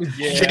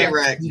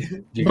 J-Rex.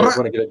 Do you guys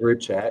want to get a group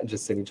chat and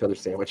just send each other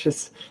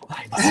sandwiches?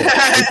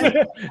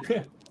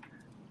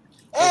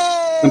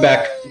 I'm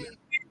back.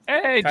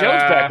 Hey, Joe's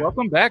back.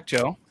 Welcome back,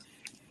 Joe.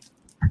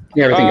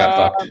 Yeah, everything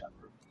got fucked.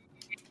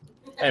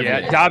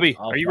 Yeah, Dobby,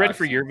 are you ready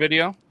for your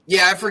video?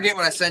 Yeah, I forget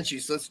what I sent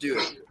you, so let's do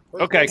it.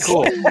 Okay,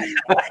 cool.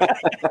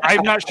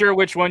 I'm not sure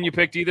which one you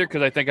picked either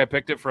because I think I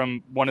picked it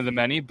from one of the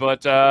many,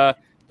 but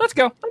let's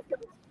go.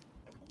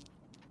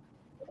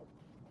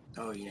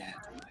 Oh, yeah.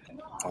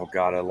 Oh,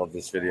 God, I love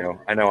this video.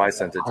 I know I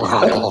sent it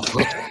to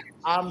you.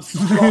 I'm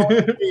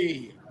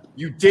sorry.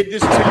 You did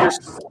this to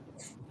yourself.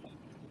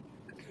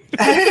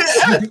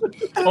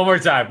 One more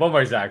time. Come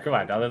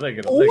on. Now,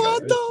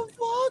 What the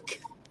fuck?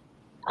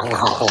 I'm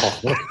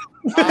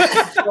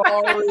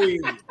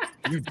sorry.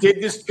 You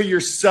did this to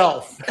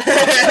yourself. If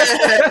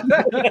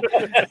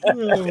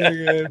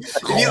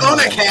you own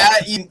a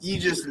cat, you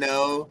just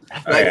know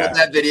what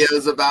that video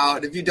is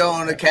about. If you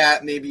don't own a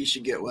cat, maybe you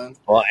should get one.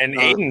 Well, and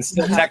Aiden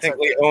still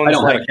technically owns. I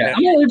don't have a cat.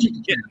 I'm allergic to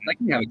cats. I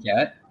can have a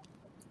cat.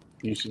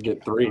 You should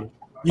get 3.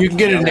 You can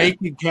get a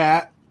naked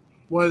cat.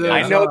 One of those,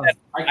 I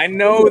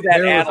know that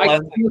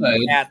adolescent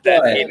cat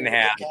that Aiden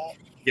had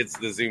gets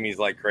the zoomies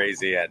like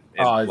crazy at.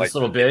 This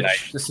little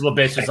bitch. This little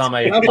bitch is on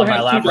my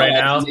lap right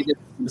now.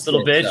 This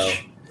little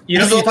bitch. You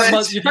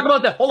talk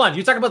about that. Hold on.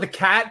 You talk about the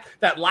cat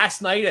that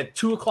last night at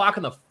 2:00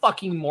 in the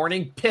fucking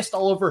morning pissed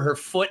all over her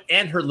foot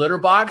and her litter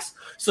box.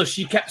 So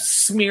she kept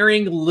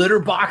smearing litter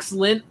box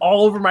lint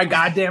all over my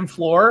goddamn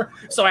floor.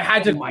 So I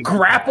had to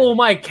grapple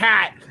my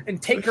cat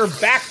and take her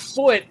back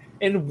foot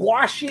and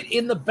wash it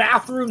in the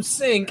bathroom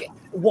sink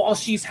while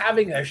she's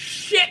having a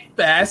shit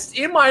fest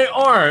in my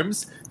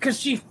arms because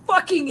she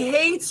fucking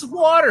hates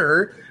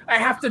water. I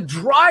have to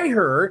dry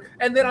her,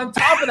 and then on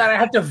top of that, I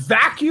have to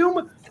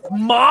vacuum,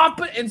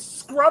 mop, and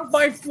scrub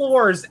my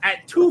floors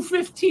at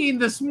 2:15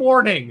 this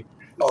morning.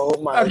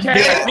 Oh my God!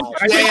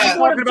 I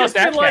talking about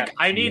that. Like,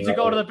 I need to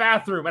go to the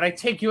bathroom, and I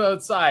take you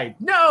outside.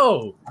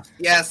 No.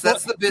 Yes,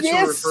 that's the bitch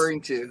we're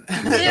referring to.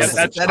 This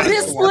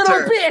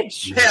little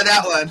bitch. Yeah,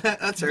 that one.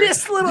 That's her.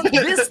 This little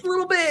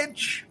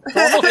bitch.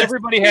 Almost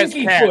everybody has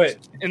Pinky cats, foot.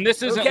 and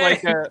this isn't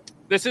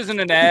this isn't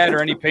an ad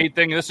or any paid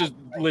thing. This is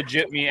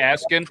legit me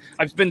asking.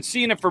 I've been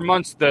seeing it for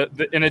months.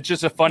 And it's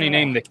just a funny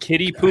name, the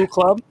Kitty Poo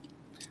Club,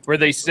 where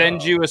they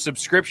send you a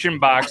subscription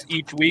box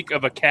each week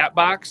of a cat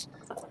box.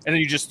 And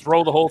then you just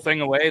throw the whole thing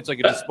away. It's like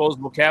a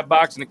disposable cat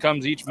box, and it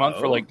comes each month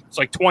for it's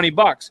like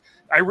 $20.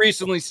 I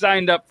recently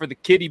signed up for the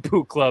Kitty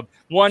Poo Club.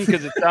 1,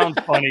 because it sounds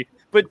funny,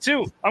 but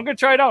 2, I'm gonna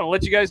try it out and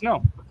let you guys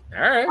know. All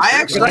right.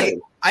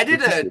 I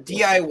did a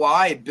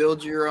DIY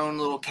build your own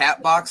little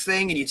cat box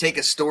thing, and you take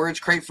a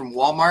storage crate from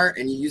Walmart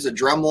and you use a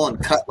Dremel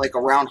and cut like a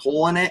round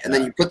hole in it, and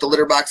then you put the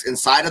litter box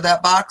inside of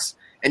that box,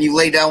 and you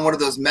lay down one of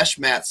those mesh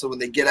mats so when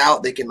they get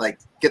out, they can like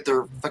get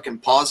their fucking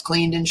paws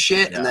cleaned and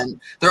shit, and then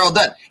they're all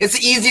done. It's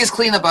the easiest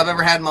cleanup I've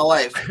ever had in my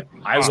life.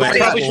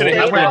 Probably should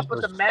have up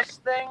with the mesh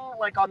thing,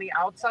 like on the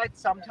outside.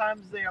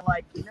 Sometimes they're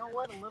like, you know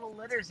what, a little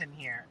litter's in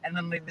here, and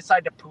then they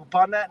decide to poop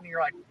on that, and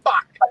you're like,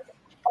 fuck.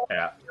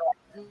 Yeah.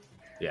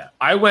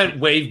 I went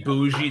way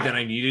bougie than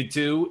I needed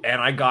to,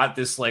 and I got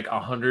this like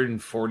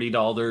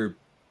 $140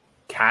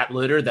 cat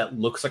litter that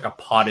looks like a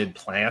potted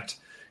plant.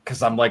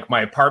 Because I'm like,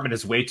 my apartment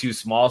is way too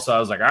small. So I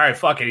was like, all right,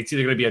 fuck it. It's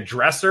either going to be a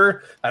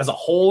dresser that has a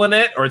hole in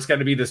it, or it's going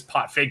to be this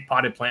fake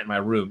potted plant in my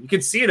room. You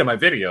can see it in my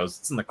videos.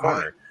 It's in the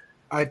corner.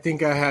 I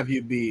think I have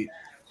you beat.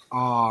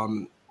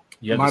 My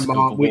the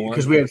mom,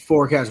 because we had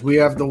 4 cats. We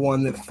have the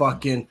one that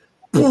fucking.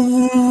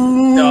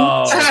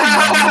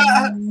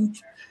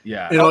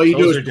 Yeah. And all you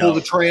do is pull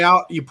the tray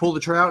out. You pull the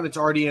tray out, and it's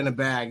already in a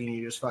bag, and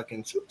you just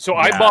fucking. So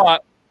I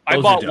bought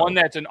one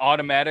that's an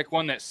automatic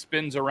one that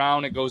spins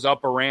around. It goes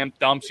up a ramp,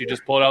 dumps. You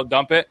just pull it out,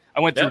 dump it.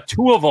 I went through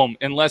 2 of them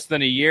in less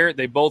than a year.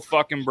 They both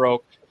fucking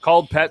broke.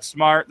 Called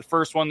PetSmart. The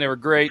first one, they were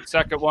great.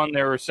 Second one,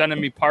 they were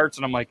sending me parts,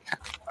 and I'm like,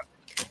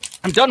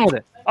 I'm done with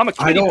it. I'm a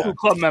Kitty Poo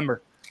Club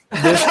member.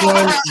 This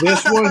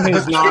one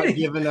has not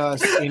given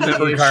us any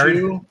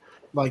issue,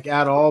 like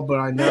at all.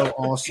 But I know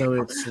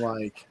also it's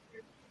like.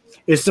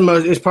 It's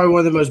probably one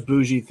of the most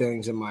bougie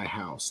things in my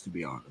house, to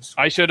be honest.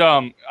 I should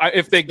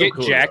if they get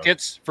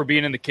jackets for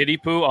being in the Kitty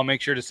Poo, I'll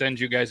make sure to send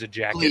you guys a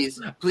jacket.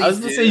 Please. I was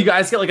gonna say you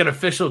guys get like an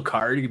official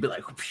card. You could be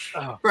like,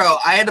 bro,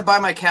 I had to buy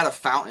my cat a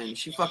fountain.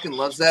 She fucking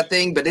loves that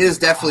thing, but it is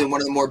definitely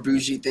one of the more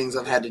bougie things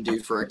I've had to do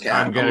for a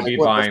cat. I'm gonna be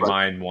buying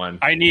mine one.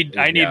 I need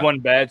one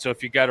bad. So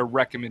if you got a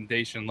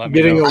recommendation, let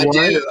me know.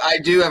 I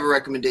do have a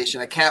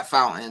recommendation. A cat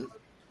fountain,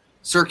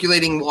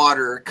 circulating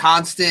water,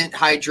 constant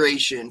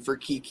hydration for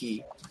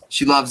Kiki.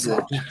 She loves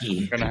it.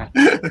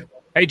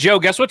 Hey, Joe,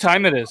 guess what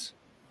time it is?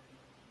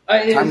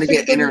 Time to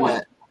get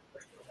internet.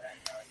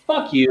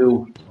 Fuck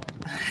you.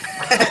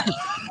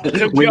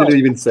 So, We didn't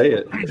even say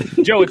it.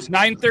 Joe, it's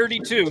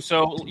 9:32.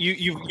 So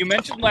you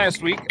mentioned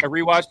last week, I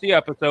rewatched the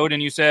episode,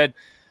 and you said,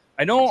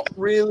 I don't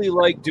really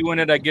like doing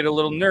it. I get a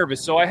little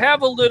nervous. So I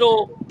have a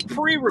little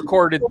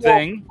pre-recorded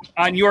thing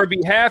on your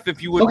behalf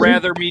if you would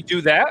rather me do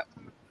that.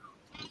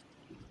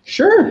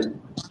 Sure.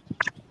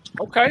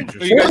 Okay.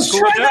 Are you guys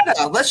cool with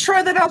that? Let's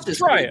try that out this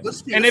week.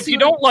 And if you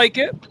don't like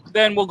it,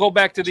 then we'll go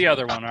back to the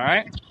other one, all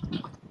right?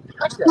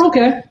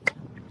 Okay.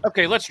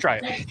 Okay, let's try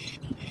it.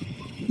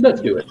 Let's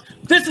do it.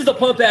 This is a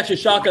pump-action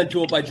shotgun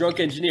tool by Drunk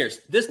Engineers.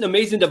 This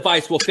amazing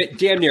device will fit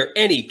damn near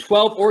any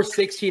 12 or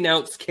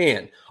 16-ounce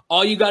can.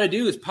 All you got to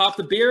do is pop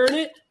the beer in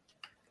it,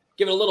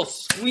 give it a little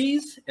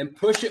squeeze, and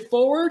push it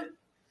forward.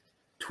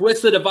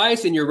 Twist the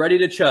device, and you're ready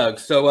to chug.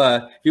 So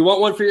if you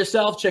want one for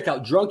yourself, check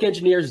out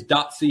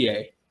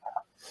drunkengineers.ca.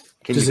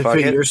 Does it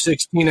fit your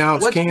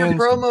 16-ounce What's cans? your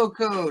promo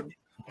code?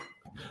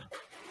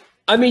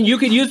 I mean, you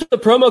could use the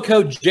promo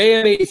code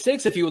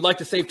JM86 if you would like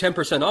to save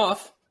 10%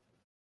 off.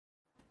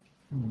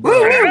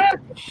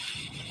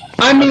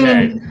 I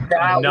mean,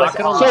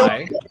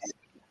 Okay,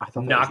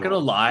 not gonna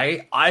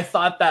lie. I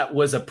thought that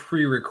was a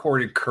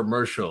pre-recorded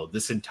commercial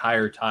this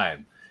entire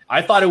time.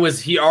 I thought it was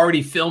he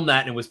already filmed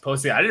that and was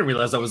posting. I didn't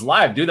realize that was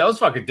live, dude. That was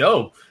fucking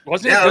dope.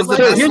 Wasn't it? it?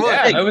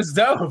 That was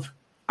dope.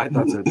 I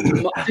thought so.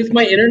 Just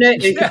my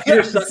internet and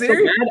computer sucks so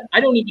bad. I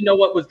don't even know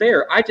what was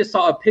there. I just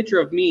saw a picture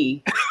of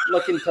me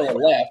looking to the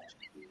left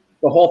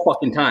the whole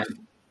fucking time.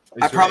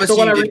 I promise so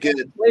when you I did read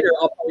good. later,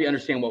 I'll probably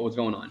understand what was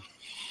going on.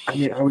 I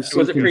mean, I was so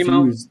Was it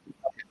primo? confused.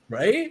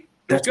 Right?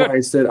 That's why I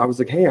said, I was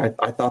like, hey,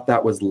 I thought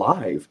that was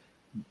live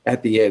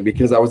at the end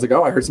because I was like,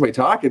 oh, I heard somebody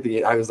talk at the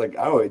end. I was like,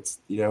 oh, it's,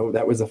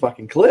 that was a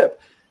fucking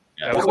clip.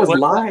 Yeah, that was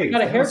live. I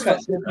got a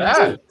haircut.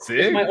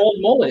 See? My old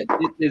mullet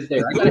is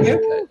there. I got a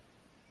haircut.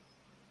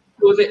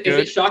 So is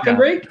it shotgun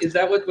break? Is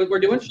that what we're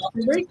doing?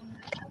 Shotgun break?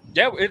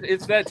 Yeah,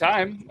 it's that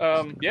time.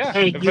 Yeah.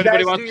 Hey, if you anybody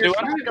guys wants do to your do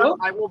it. shotgun.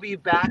 I will be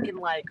back in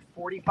like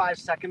 45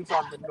 seconds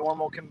on the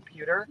normal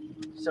computer.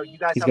 So you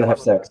guys He's going to have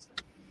sex.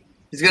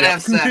 He's going to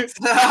have sex.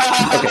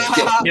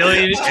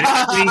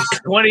 He's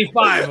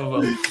 25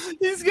 of them.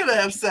 He's going to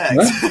have sex.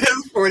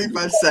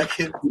 45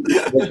 seconds.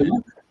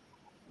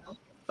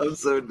 I'm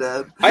so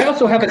dead. I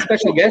also have a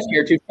special guest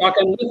here to talk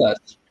on with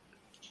us.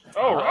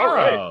 Oh, all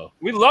right.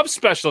 We love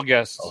special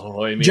guests.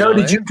 Oh, Joe,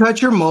 did you cut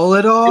your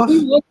mullet off?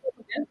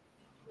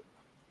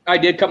 I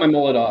did cut my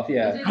mullet off,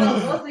 yeah.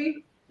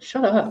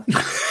 Shut up.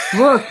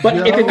 Look, but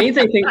Joe. if it means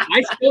anything,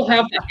 I still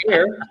have the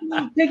hair.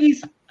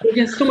 Piggies are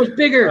getting so much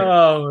bigger.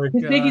 Oh, my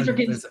His God. piggies are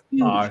getting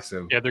huge.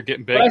 Awesome. Yeah, they're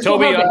getting But I big. still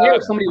Toby, have the hair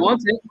if somebody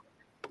wants it.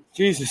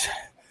 Jesus.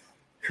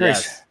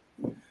 Yes.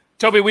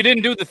 Toby, we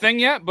didn't do the thing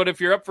yet, but if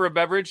you're up for a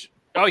beverage,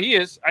 he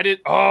is. I did.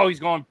 Oh, he's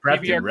going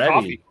Prepped PBR and ready.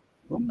 coffee.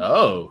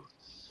 Oh.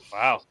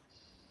 Wow.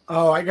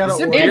 Oh, I got Is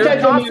to it order.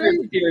 beer coffee?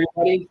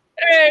 Everybody.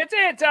 Hey, it's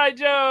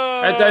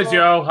Anti-Joe.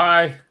 Anti-Joe,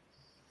 hi.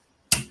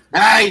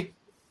 Hi.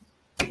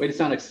 Way to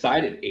sound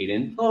excited,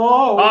 Aiden.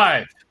 Oh.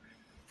 5,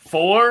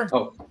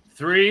 4,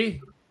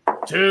 3,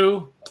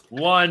 2,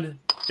 1.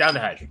 Down the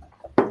hatch.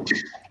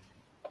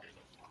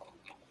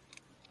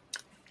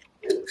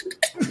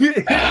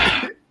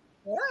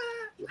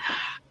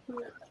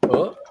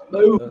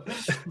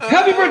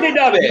 Happy birthday,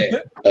 Dobby!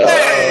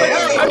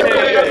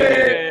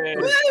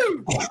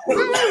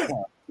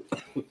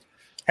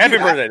 Happy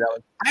birthday,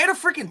 Dallas. I had a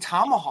freaking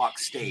tomahawk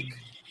steak.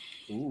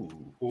 Ooh.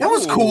 That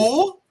was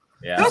cool.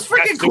 Yeah. That was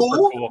freaking That's super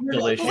cool.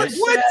 Delicious. Like,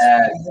 what?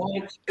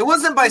 It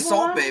wasn't by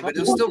Salt Bay, but it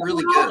was still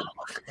really good.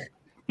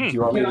 Do you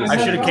want me to I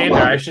should have came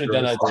there. I should have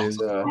done that too.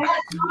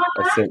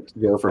 I sent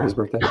Joe for his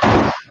birthday.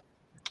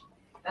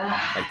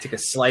 I take a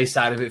slice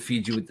out of it,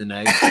 feed you with the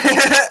knife.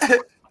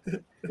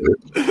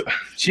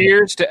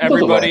 Cheers to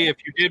everybody. If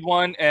you did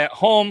one at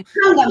home,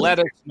 let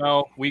us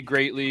know. We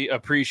greatly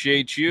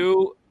appreciate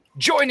you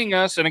joining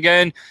us. And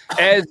again,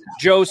 as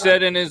Joe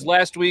said in his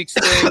last week's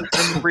thing, in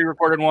the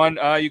pre-recorded one,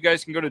 you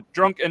guys can go to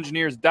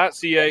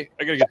drunkengineers.ca.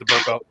 I got to get the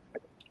book out.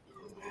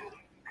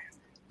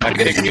 I'm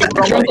going to get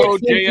promo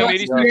code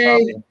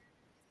JM86.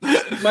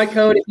 My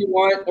code if you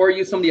want, or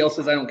use somebody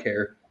else's. I don't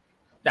care.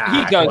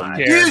 He does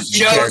care. Use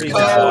Joe's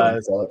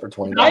code. Sell it for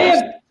 $20. I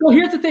am. So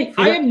here's the thing.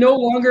 I am no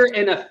longer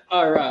an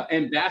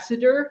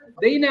ambassador.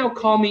 They now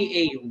call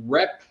me a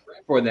rep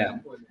for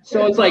them.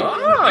 So it's like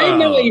I'm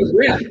now a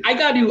rep. I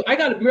got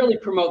to really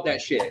promote that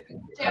shit.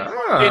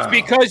 It's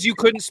because you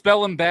couldn't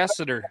spell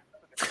ambassador.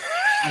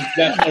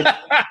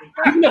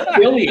 Even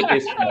affiliate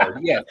is hard.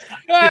 Yeah.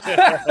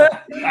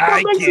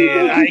 I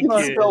can't.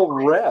 Spell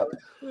rep.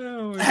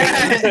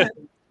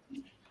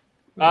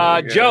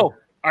 Joe,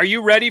 are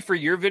you ready for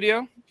your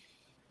video?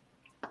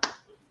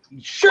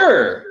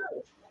 Sure.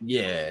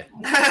 Yeah.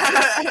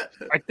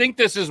 I think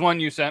this is one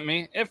you sent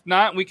me. If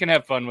not, we can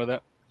have fun with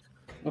it.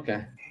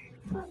 Okay.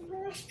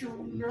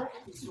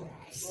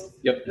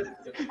 Yep.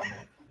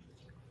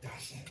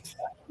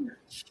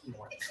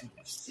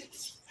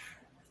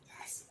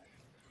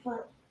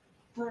 But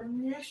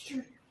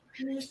Mr.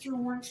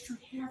 wants to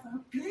have a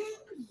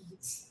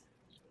babies.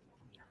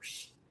 No,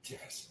 she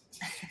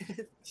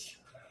doesn't.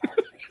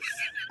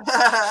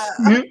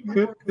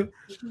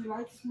 She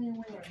likes me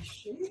when I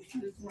shake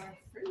with my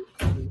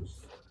face.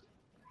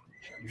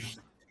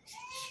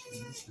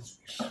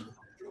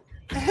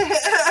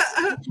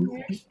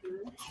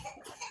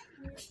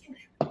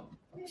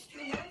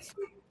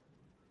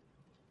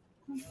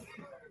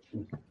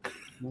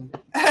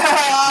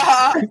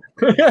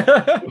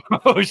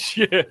 Oh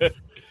shit.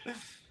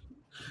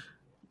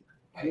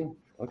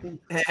 Okay.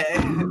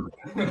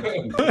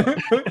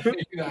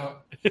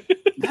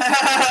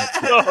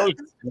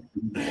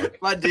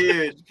 My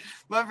dude.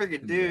 My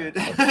freaking dude.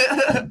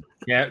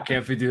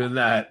 Can't be doing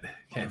that.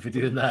 Can't be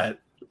doing that.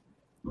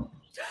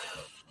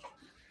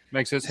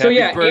 Makes us So happy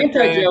yeah,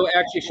 birthday. Anti-Joe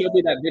actually showed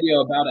me that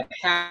video about a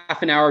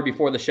half an hour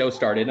before the show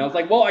started. And I was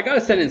like, well, I got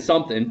to send in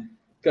something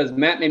because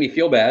Matt made me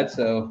feel bad.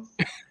 So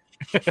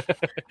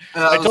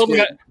I told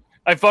him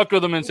I fucked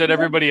with him and said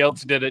everybody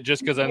else did it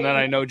just because then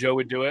I know Joe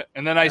would do it.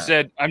 And then I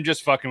said, I'm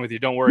just fucking with you.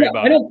 Don't worry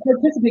about I it. don't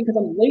participate because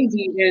I'm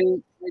lazy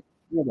and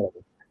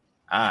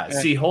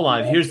See, hold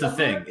on. Here's the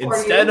thing.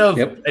 Instead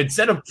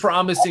of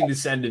promising to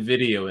send a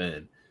video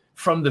in,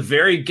 from the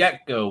very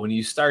get-go, when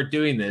you start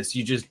doing this,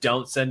 you just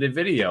don't send a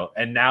video.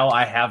 And now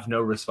I have no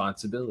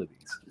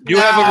responsibilities. You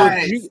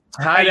have you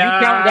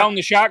count down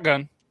the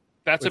shotgun.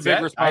 That's What's a big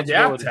that?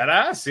 responsibility. Yeah,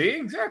 ta-da. See,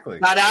 exactly.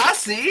 Ta-da,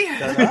 see?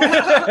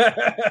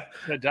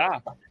 Ta-da.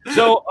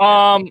 So,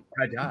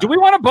 do we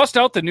want to bust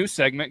out the new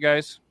segment,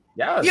 guys?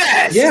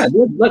 Yes. Yeah,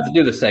 let's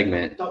do the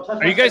segment.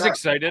 Are you guys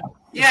excited?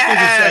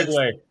 Yes.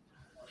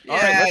 All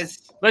right,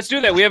 let's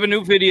do that. We have a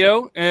new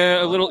video,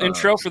 a little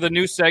intro for the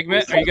new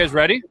segment. Are you guys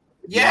ready?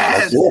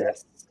 Yes.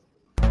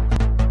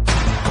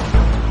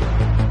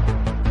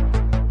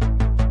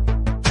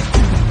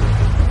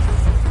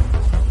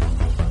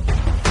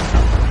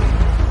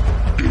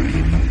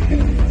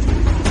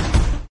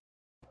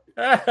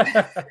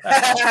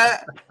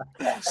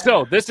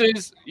 So this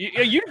is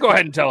you go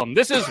ahead and tell them.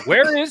 This is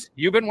where is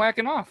you been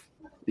whacking off?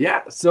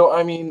 Yeah, so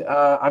I mean,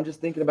 I'm just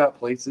thinking about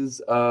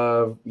places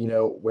of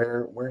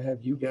where have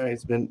you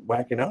guys been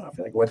whacking off?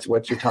 Like,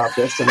 what's your top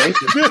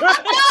destination?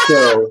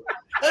 So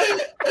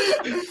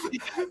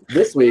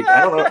this week,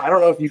 I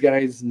don't know if you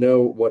guys know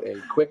what a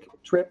Quick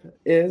Trip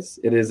is.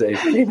 It is a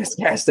famous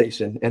gas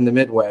station in the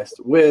Midwest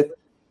with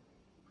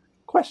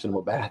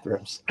questionable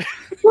bathrooms.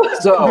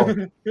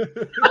 So,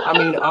 I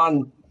mean,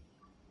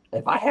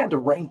 if I had to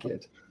rank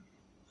it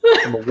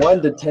from a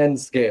 1 to 10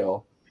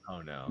 scale,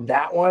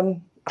 that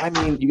one. I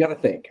mean, you got to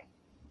think.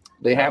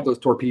 They have those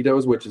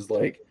torpedoes, which is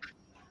like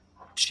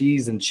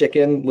cheese and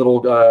chicken, little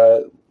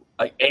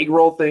like egg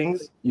roll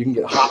things. You can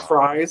get hot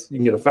fries. You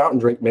can get a fountain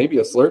drink, maybe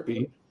a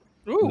Slurpee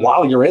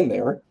while you're in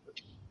there.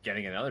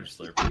 Getting another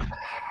Slurpee.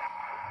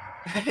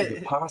 You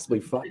could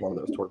possibly fuck one of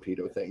those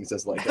torpedo things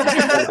as like a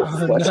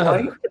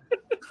fleshlight.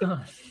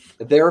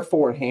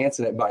 Therefore,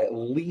 enhancing it by at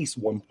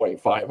least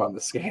 1.5 on the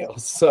scale.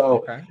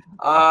 So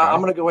I'm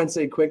going to go ahead and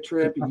say Quick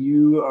Trip.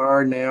 You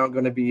are now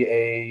going to be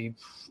a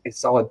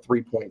solid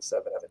 3.7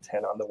 out of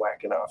 10 on the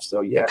whacking off.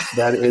 So yes,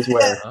 that is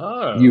where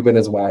Euban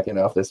is whacking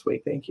off this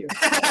week. Thank you.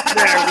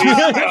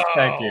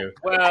 Thank you.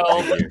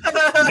 Well done.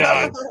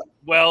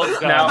 Well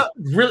done. Now,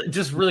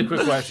 really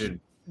quick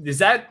question. Is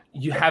that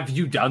have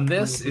you done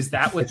this? Is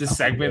that what this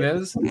segment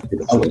is? I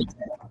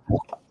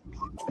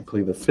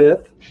plead the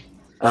fifth.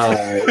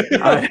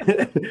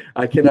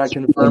 I cannot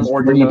confirm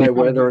or deny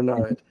whether or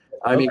not.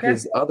 I mean,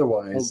 because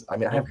otherwise, I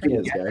have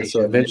kids, guys. So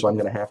eventually, I'm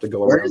going to have to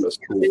go around those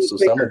schools. So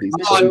some of these,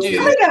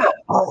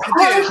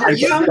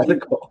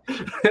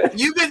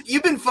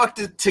 you've been fucked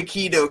to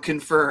taquito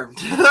confirmed.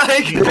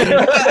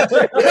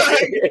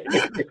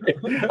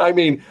 I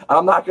mean,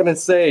 I'm not going to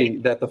say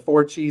that the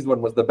 4 cheese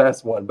one was the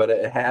best one, but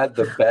it had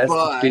the best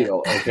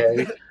feel.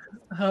 Okay.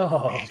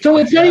 So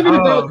it's not even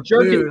about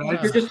jerking.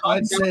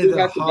 I'd say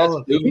the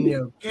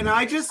jalapeno. Can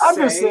I just I'm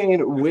just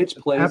saying which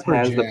place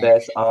has the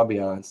best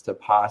ambiance to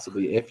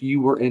possibly, if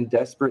you were in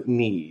desperate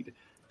need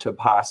to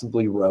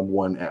possibly rub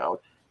one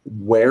out,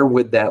 where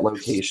would that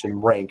location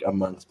rank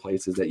amongst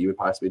places that you would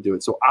possibly do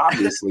it? So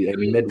obviously a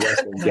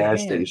Midwestern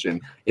gas station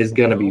is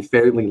going to be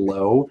fairly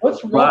low.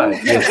 What's wrong?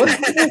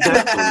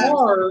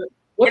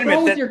 What's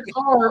wrong with your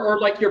car or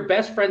like your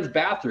best friend's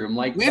bathroom?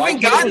 Like we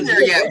haven't gotten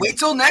there yet. Wait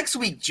till next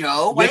week,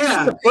 Joe.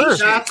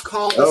 That's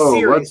called a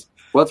series.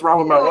 What's wrong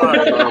with my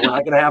life? When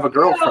I can have a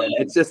girlfriend,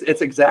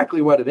 it's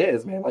exactly what it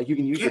is, man. Like you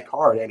can use your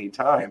car at any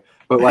time.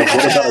 But like,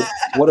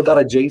 what about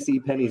a J.C.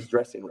 Penney's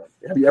dressing room?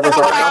 Have you ever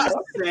thought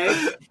about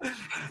that?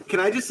 Can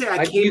I just say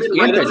I came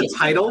in under the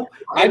title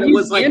and it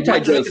was like, what the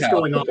heck is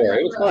going on?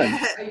 It was fun.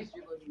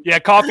 Yeah,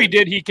 Coffee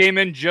did. He came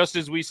in just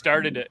as we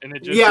started it, and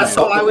it just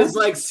so I was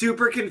like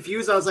super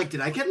confused. I was like,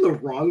 did I get in the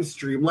wrong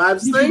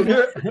Streamlabs thing?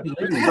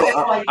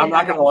 So, I'm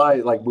not gonna lie.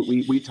 Like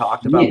we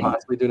talked about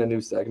possibly doing a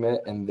new segment,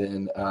 and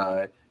then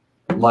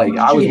like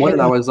I was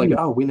wondering. I was like,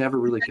 oh, we never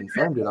really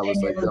confirmed it. I was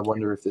like, I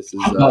wonder if this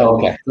is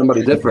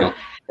somebody different.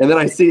 And then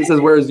I see it says,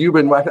 "Where's you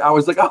been?" I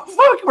was like, oh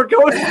fuck, we're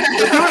going.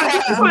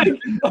 Oh my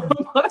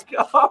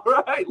god! All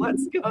right,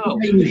 let's go. I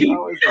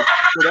was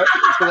like,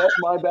 so that's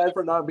my bad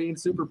for not being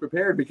super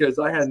prepared because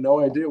I had no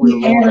idea we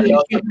were rolling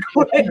out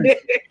quick.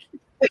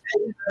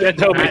 Yeah,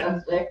 Toby.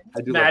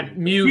 Matt,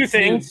 mute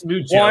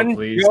Joe, One,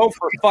 please. Joe,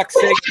 for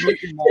fuck's sake,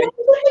 mute your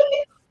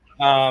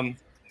mic.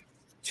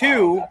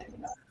 2,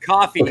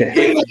 Coffee.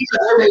 If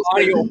your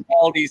audio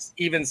qualities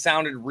even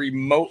sounded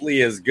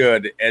remotely as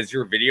good as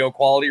your video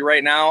quality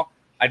right now,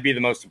 I'd be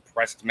the most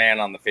impressed man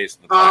on the face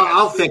of the planet.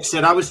 I'll fix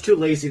it. I was too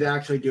lazy to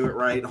actually do it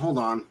right. Hold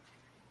on.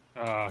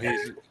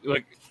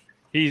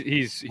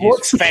 He's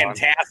looks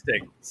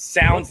fantastic.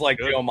 Sounds like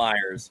Joe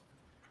Myers.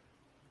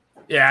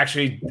 Yeah,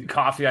 actually,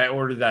 Coffee. I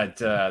ordered that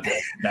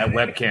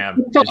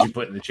webcam that you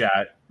put in the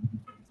chat.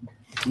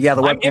 Yeah,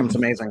 the webcam's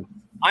amazing.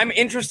 I'm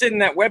interested in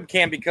that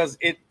webcam because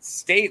it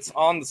states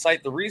on the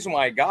site the reason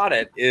why I got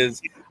it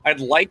is I'd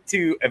like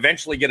to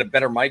eventually get a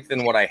better mic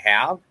than what I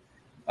have.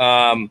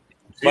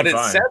 But it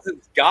says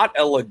it's got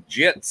a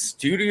legit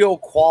studio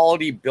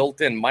quality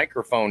built-in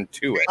microphone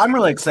to it. I'm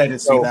really excited to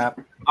see that.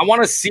 I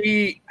want to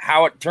see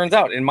how it turns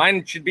out. And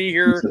mine should be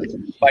here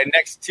by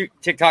next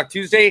TikTok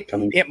Tuesday.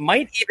 It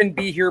might even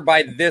be here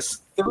by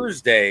this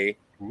Thursday.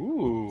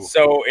 Ooh.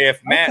 So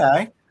if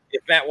Matt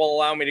will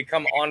allow me to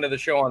come onto the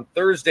show on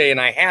Thursday and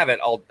I have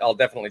it, I'll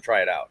definitely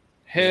try it out.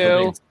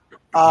 Hell.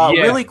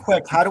 Really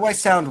quick, how do I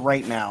sound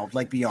right now?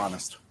 Like, be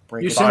honest.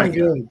 You sound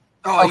good.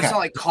 Oh, you sound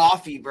like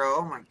coffee, bro.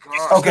 Oh my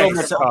god. Okay,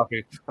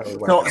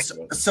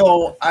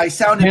 so I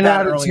sounded 10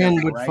 bad out of earlier,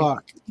 10 would right?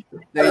 fuck.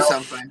 There's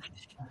something.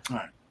 All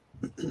right.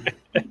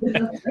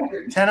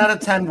 10 out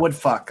of 10 would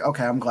fuck.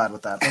 Okay, I'm glad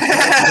with that.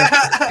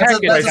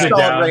 That's a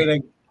solid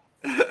rating.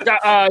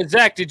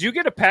 Zach, did you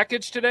get a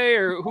package today,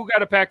 or who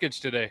got a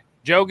package today?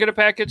 Joe get a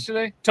package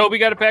today? Toby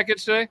got a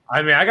package today?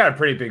 I mean, I got a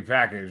pretty big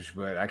package,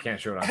 but I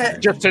can't show it on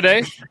just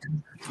today.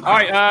 All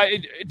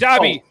right,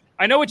 Dobby.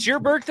 I know it's your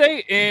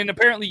birthday, and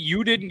apparently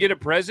you didn't get a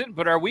present,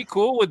 but are we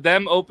cool with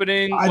them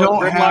opening? I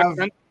don't have.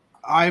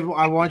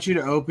 I want you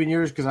to open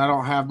yours because I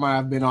don't have mine.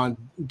 I've been on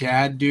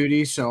dad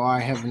duty, so I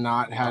have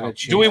not had a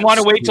chance. Do we want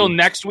to wait till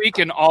next week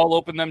and all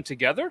open them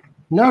together?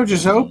 No,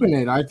 just open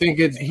it. I think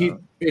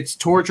it's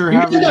torture You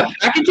having got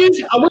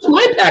packages. What's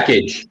my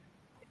package?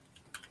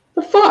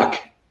 The fuck?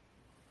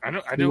 I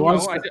don't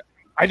know.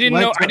 I didn't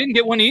know. I didn't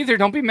get one either.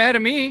 Don't be mad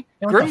at me.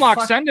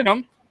 Grimlock's sending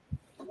them.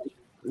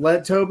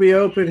 Let Toby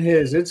open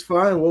his. It's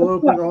fine. We'll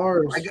open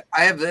ours.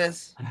 I have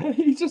this.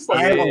 He's just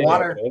I have a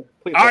water.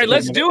 All right,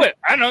 let's do it.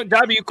 I don't know,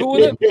 Dobby, you cool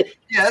with it?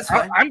 Yeah, that's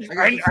fine.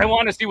 I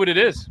want to see what it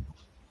is.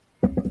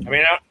 I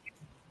mean,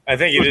 I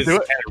think it is kind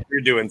of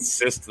weird to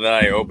insist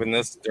that I open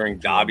this during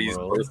Dobby's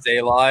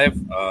birthday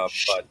live, but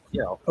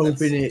you know,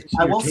 open it.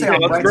 I will say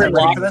I'm ready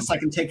for this. I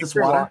can take this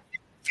water.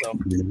 So.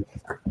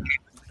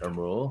 Drum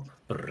roll.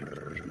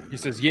 He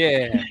says,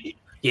 "Yeah,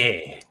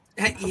 Yeah.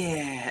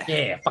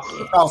 Yeah. Fuck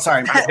yeah. Oh,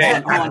 sorry. Hold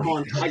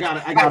on. I got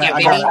it.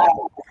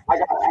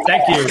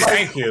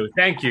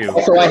 Thank you.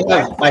 Also,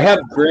 I have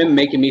Grim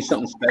making me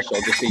something special,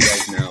 just so you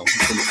guys know.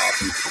 It's gonna be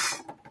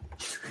awesome.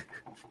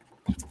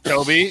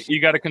 Toby, you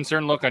got a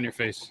concerned look on your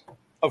face.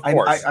 Of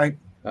course.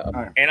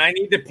 And I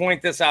need to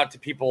point this out to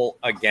people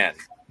again,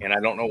 and I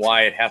don't know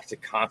why it has to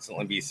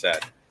constantly be said.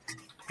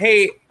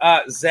 Hey,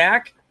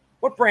 Zach,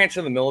 what branch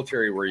of the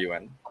military were you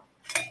in?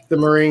 The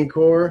Marine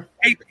Corps.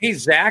 Hey,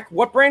 Zach,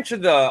 what branch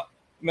of the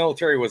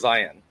military was I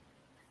in?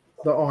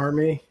 The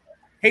Army.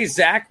 Hey,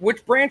 Zach,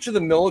 which branch of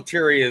the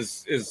military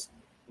is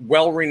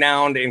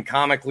well-renowned and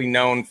comically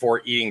known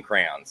for eating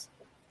crayons?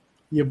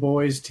 Your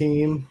boys'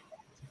 team.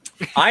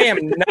 I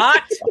am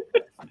not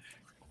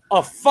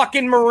a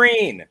fucking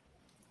Marine.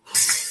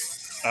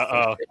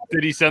 Uh-oh.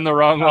 Did he send the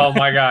wrong one? Oh,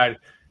 my God.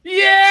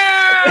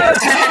 Yeah!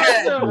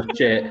 Oh,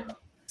 shit.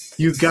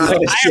 You got I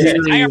appreciate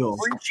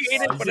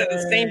it, but at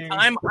the same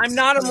time, I'm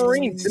not a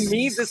Marine. To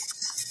me,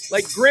 this,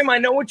 like, Grim, I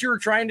know what you were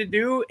trying to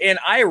do, and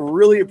I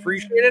really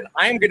appreciate it.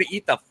 I am going to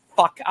eat the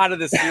fuck out of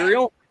the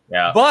cereal,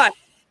 but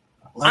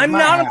I'm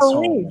not a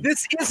Marine.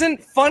 This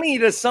isn't funny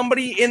to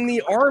somebody in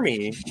the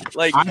Army.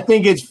 Like, I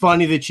think it's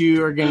funny that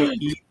you are going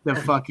to eat the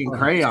fucking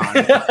crayon.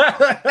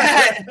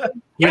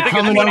 You're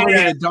coming over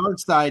to the dark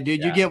side,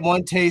 dude. You get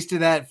one taste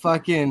of that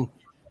fucking...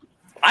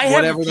 I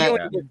have a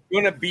feeling it's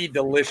going to be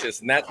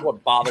delicious, and that's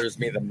what bothers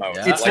me the most.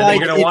 Yeah. It's like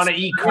you're going to want to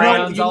eat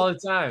crayons all the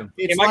time.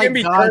 Am I going to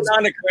be turned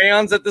on to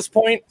crayons at this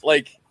point?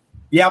 Like,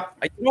 yep.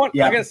 You know what?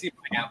 I'm going to see if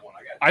I have one.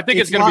 I think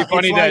it's going to be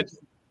funny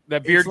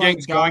that Beard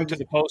Gang's going to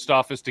the post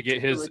office to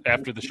get his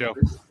after the show.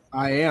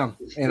 I am,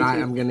 and I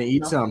am going to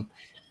eat some.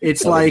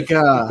 It's like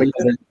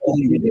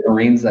the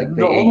Marines, like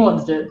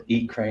they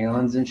eat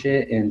crayons and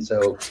shit, and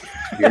so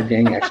Beard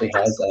Gang actually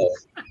has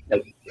a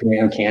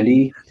crayon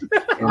candy.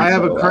 I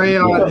have a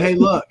crayon. Hey,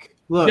 look.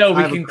 No,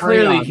 we can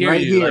clearly hear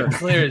you, like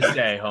clear as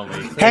day,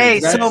 homie. Hey,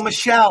 so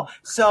Michelle,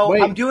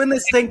 I'm doing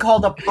this thing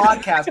called a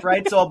podcast,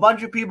 right? So a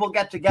bunch of people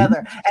get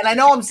together, and I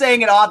know I'm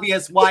saying it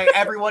obvious why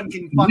everyone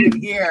can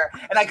fucking hear,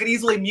 and I could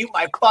easily mute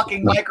my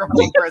fucking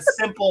microphone for a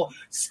simple,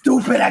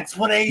 stupid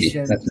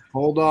explanation.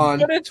 Hold on,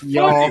 but it's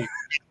y'all.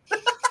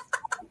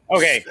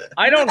 Okay,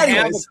 I don't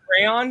have a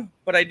crayon,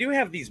 but I do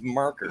have these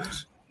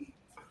markers.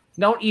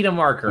 Don't eat a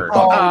marker.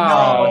 Oh,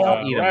 no.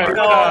 Don't eat a marker.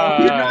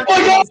 You're not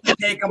going to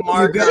take a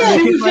marker. Yeah,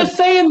 he was just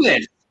saying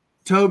this.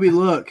 Toby,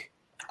 look.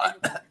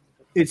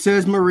 It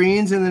says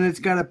Marines, and then it's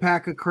got a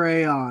pack of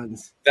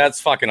crayons.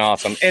 That's fucking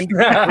awesome. And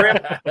Grim,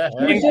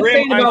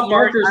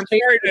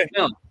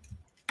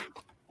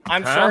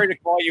 I'm sorry to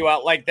call you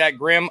out like that,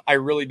 Grim. I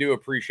really do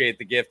appreciate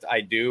the gift.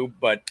 I do,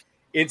 but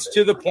it's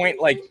to the point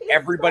like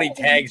everybody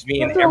tags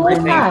me and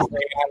everything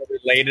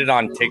related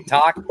on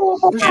TikTok.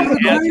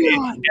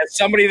 And as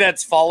somebody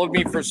that's followed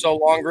me for so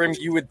long, Grim,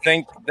 you would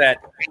think that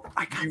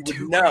you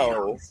would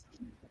know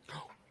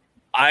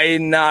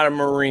I'm not a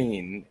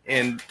Marine,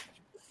 and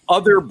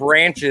other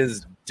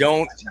branches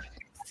don't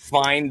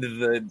find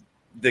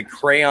the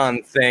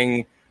crayon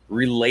thing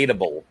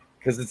relatable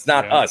because it's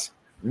not us.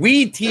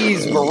 We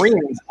tease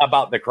Marines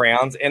about the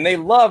crayons, and they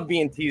love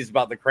being teased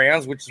about the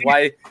crayons, which is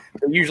why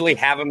they usually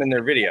have them in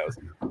their videos.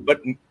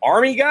 But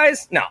Army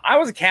guys, no, I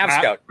was a Cav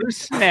Scout.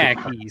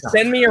 Snackies.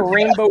 Send me a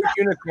rainbow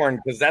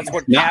unicorn because that's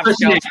what Cav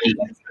Scouts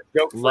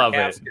do. Love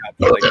it.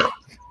 Like,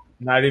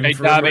 not even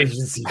for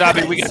emergency.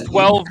 Dobby, we got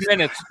 12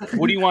 minutes.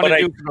 What do you want to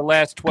do for the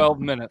last 12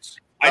 minutes?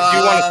 I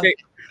do want to say,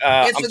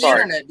 answer I'm sorry.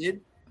 the internet,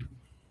 dude.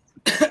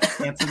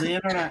 Answer the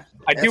internet.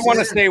 I do want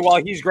to say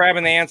while he's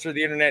grabbing the answer to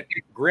the internet,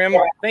 Grim,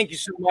 thank you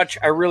so much.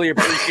 I really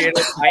appreciate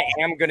it. I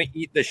am going to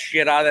eat the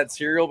shit out of that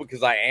cereal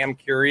because I am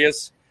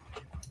curious.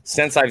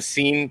 Since I've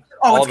seen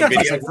all the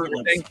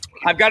videos,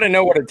 I've got to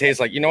know what it tastes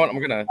like. You know what?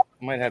 I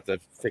might have to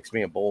fix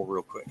me a bowl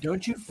real quick.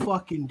 Don't you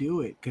fucking do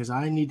it, because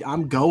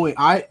I'm going.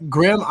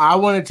 Grim, I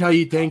want to tell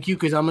you thank you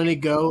because I'm going to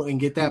go and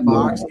get that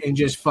box and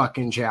just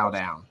fucking chow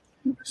down.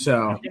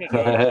 So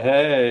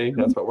hey,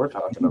 that's what we're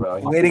talking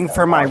about. Waiting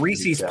for my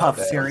Reese's Puff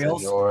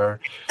cereals.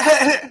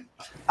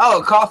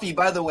 Oh, coffee,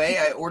 by the way,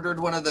 I ordered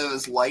one of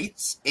those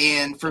lights,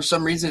 and for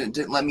some reason it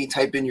didn't let me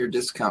type in your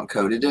discount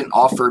code. It didn't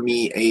offer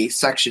me a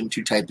section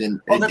to type in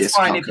a that's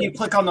discount fine. If code. you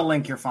click on the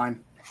link, you're fine.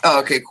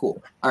 Oh, okay,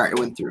 cool. All right, it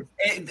went through.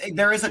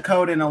 There is a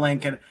code in a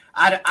link, and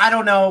I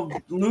don't know.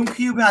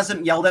 LoomCube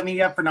hasn't yelled at me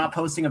yet for not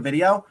posting a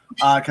video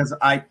because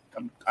I'm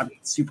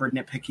super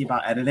nitpicky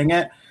about editing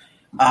it.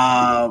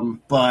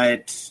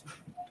 But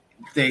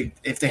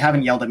if they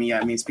haven't yelled at me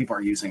yet, it means people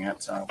are using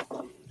it. So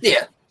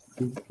yeah.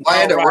 I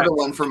had to order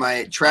one for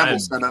my travel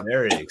setup.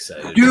 Very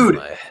excited, dude.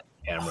 For my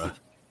camera.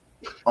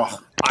 Oh,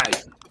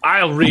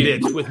 I'll read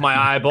it with my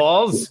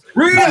eyeballs.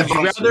 Would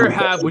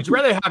you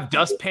rather have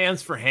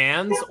dustpans for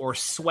hands or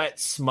sweat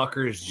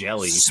Smucker's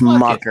jelly?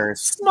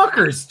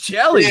 Smucker's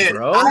jelly, dude,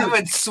 bro. I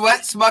would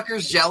sweat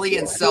Smucker's jelly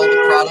and sell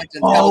the product.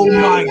 And oh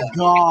my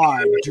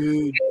god,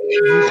 dude!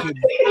 You could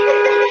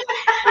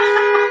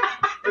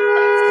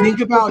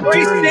think about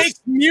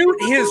mute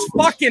his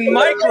fucking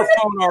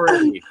microphone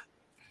already.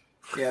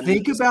 Yeah,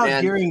 think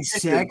about during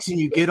sex and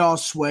you get all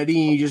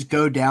sweaty and you just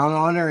go down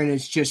on her and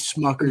it's just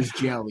Smucker's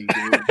jelly,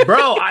 dude.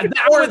 Bro,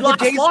 that would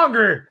last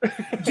longer.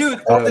 Dude,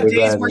 or the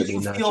days where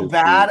you feel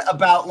bad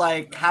about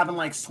like having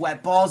like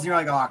sweat balls and you're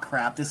like, oh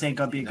crap, this ain't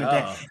gonna be a good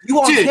day. You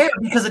won't care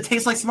because it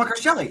tastes like Smucker's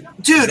jelly.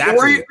 Dude,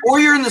 exactly.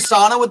 or you're in the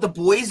sauna with the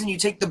boys and you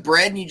take the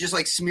bread and you just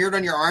like smear it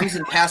on your arms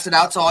and pass it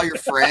out to all your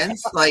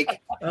friends. Like,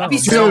 that'd be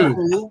so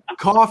cool.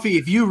 Coffee,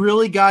 if you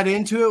really got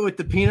into it with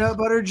the peanut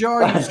butter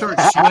jar, you start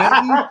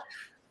sweating.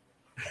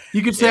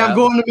 You could say, I'm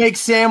going to make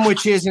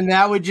sandwiches, and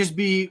that would just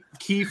be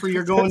key for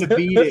you're going to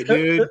beat it,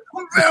 dude.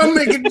 I'm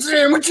making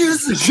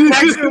sandwiches.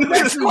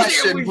 Next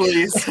question,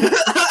 please.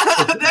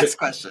 Next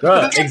question.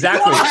 Bro,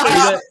 exactly.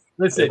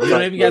 Listen, you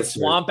don't even get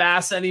swamp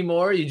ass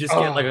anymore. You just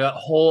get like a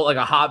whole, like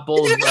a hot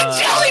bowl of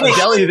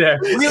jelly there.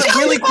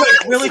 Really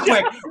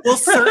quick. Will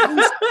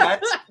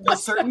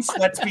certain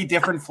sweats be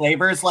different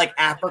flavors, like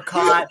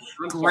apricot,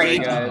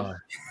 grape?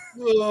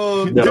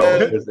 Oh, no,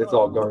 it's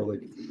all garlic.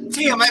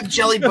 Damn, I have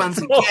jelly buns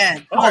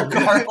again. Oh,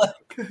 garlic.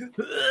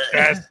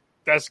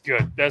 That's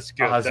good. That's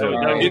good.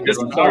 This is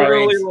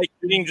literally like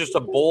eating just a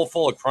bowl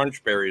full of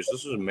crunch berries.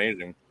 This is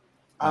amazing.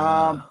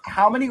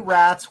 How many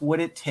rats would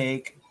it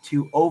take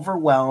to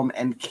overwhelm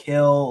and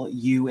kill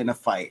you in a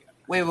fight?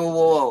 Wait,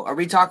 whoa. Are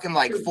we talking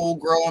like full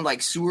grown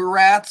like sewer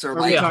rats or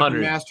like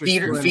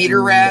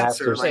feeder rats?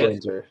 Or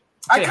like...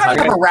 I kind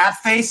of have a rat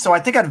face, so I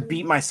think I'd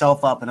beat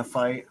myself up in a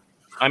fight.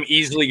 I'm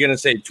easily going to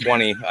say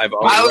 20. I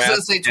was going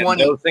to say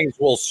 20. Those things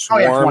will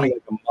swarm like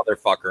a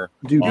motherfucker.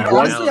 Dude,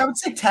 honestly, I would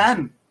say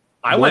 10.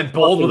 I went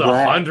bold with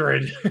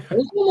 100. Those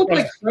don't look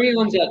like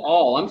crayons at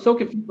all. I'm so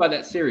confused by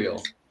that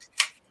cereal.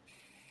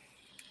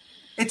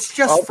 It's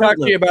just. I'll talk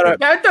to you about it.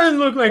 That doesn't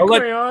look like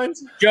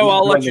crayons. Joe,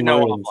 I'll let you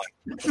know.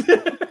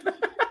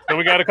 So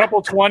we got a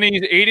couple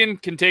 20s.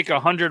 Aiden can take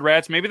 100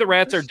 rats. Maybe the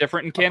rats are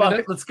different in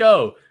Canada. Let's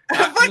go.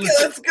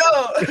 Let's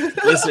go.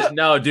 Listen,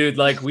 no, dude.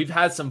 Like we've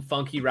had some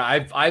funky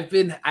rat. I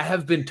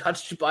have been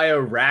touched by a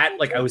rat.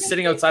 Like I was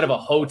sitting outside of a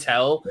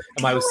hotel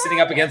and I was sitting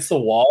up against the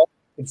wall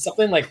and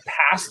something like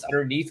passed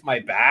underneath my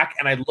back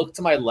and I looked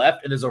to my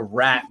left and there's a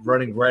rat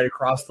running right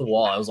across the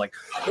wall. I was like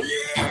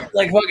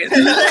fucking.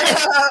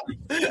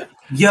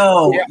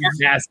 Yo,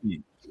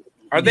 nasty.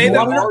 Are they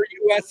the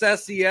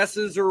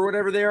RUSSESs or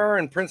whatever they are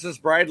in Princess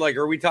Bride? Like,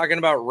 are we talking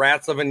about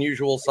rats of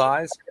unusual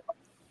size?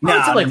 No,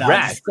 it's like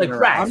rats. Like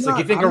rats. Like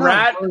you think a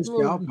rat?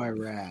 By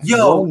rats. Yo,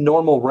 no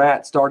normal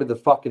rat started the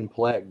fucking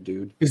plague,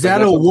 dude. Is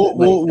that a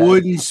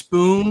wooden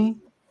spoon?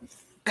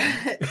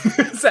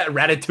 Is that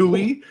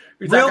Ratatouille?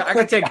 I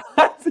could take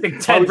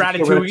 10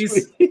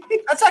 Ratatouilles.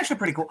 That's actually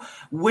pretty cool.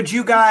 Would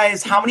you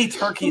guys? How many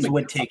turkeys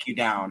would take you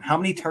down? How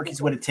many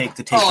turkeys would it take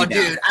to take you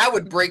down? Oh, dude, I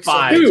would break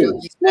 5. some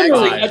turkeys.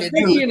 A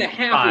turkey and a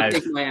half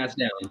would take my ass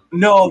down.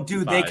 No,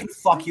 dude, they can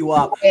fuck you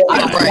up.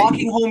 I was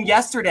walking home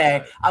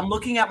yesterday. I'm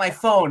looking at my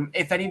phone.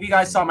 If any of you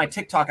guys saw my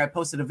TikTok, I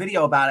posted a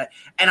video about it,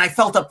 and I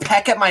felt a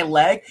peck at my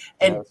leg,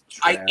 and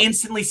I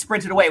instantly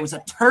sprinted away. It was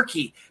a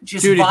turkey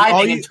just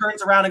vibing and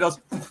turns around and goes.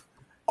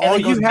 All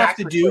you have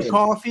to do,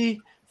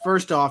 Coffee,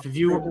 First off,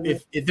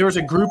 if there was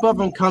a group of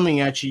them coming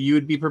at you, you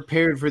would be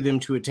prepared for them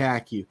to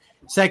attack you.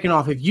 Second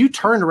off, if you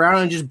turned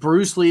around and just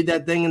Bruce Lee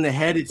that thing in the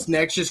head, its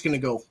neck's just gonna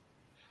go.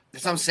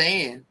 That's what I'm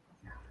saying.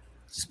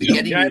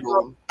 Spaghetti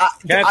noodle.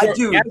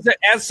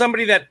 As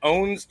somebody that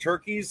owns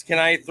turkeys, can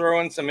I throw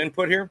in some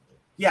input here?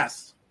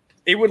 Yes.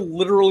 It would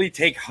literally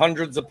take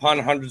hundreds upon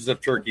hundreds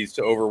of turkeys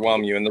to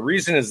overwhelm you. And the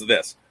reason is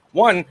this.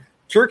 One,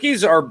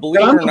 turkeys are,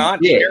 believe it or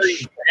not, very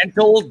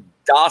gentle,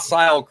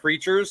 docile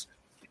creatures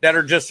that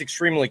are just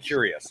extremely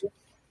curious.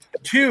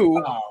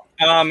 Two,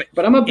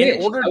 but I'm a bitch.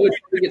 In order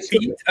to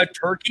feed a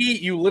turkey,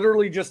 you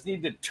literally just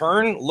need to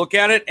turn, look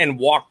at it, and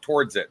walk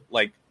towards it.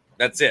 Like,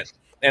 that's it.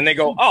 And they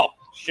go, oh,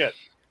 shit.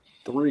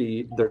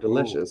 3, they're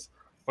delicious.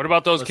 What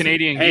about those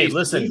Canadian geese? Hey,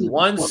 listen,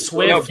 one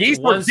swift. No, geese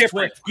one are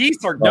different. Swift.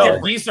 Geese are no,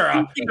 different. geese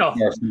are.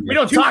 We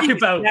don't talk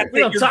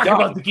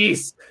about the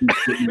geese.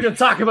 We don't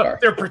talk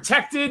about. They're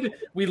protected.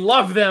 We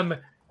love them.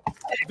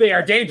 They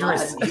are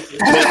dangerous.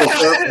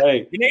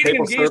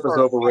 Maple syrup is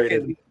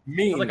overrated.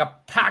 Mean. Like a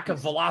pack of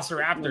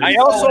velociraptors. I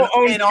also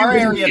own in our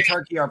area,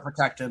 turkey are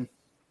protected.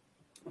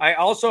 I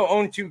also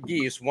own 2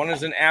 geese. One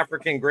is an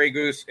African gray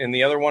goose, and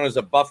the other one is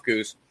a buff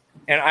goose.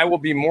 And I will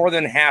be more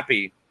than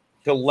happy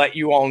to let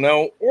you all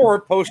know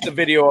or post a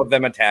video of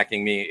them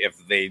attacking me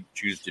if they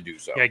choose to do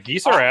so. Yeah,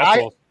 geese are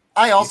assholes.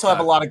 I also have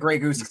a lot of gray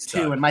gooses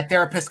too, and my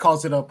therapist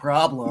calls it a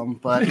problem,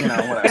 but you know,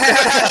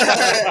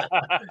 whatever.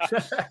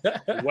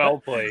 Well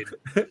played.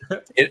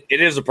 It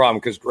is a problem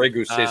because gray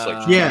goose tastes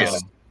like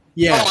yes.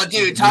 Yeah. Oh,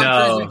 dude, Tom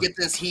Cruise would get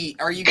this heat.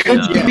 Are you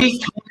kidding? kidding me?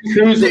 Tom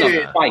Cruise in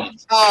a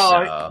fight.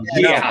 Oh,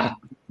 yeah.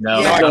 No,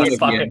 Yeah. not a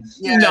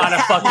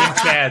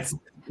fucking chance.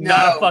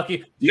 Not a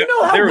fucking. You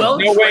know how well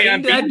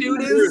trained that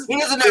dude is? He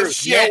doesn't know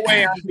shit. No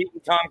way I'm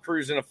beating Tom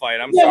Cruise in a fight.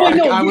 I'm Yeah, sorry. wait,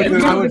 no,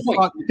 I would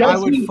fuck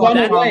Tom Cruise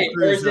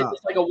or is it up.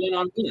 just like a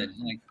one-on-one?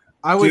 Like,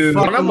 I would Dude,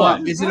 fuck him up.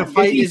 one-on-one. Is it a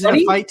fight? Is it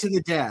funny? a fight to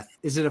the death?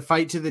 Is it a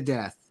fight to the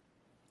death?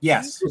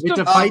 Yes. If it's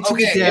a fight to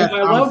the okay. death,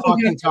 I I'm love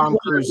fucking Tom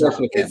Cruise up.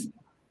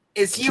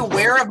 Is he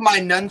aware of my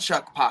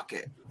nunchuck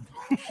pocket?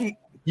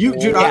 You,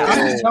 dude,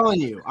 I'm telling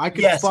you, I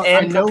could fuck.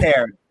 I know.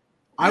 Prepared.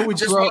 I would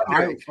Just throw.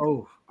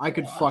 wondering. I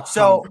could fuck.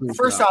 So Tom Cruise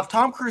first up. off,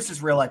 Tom Cruise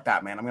is real like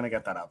Batman. I'm gonna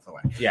get that out of the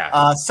way.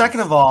 Yeah.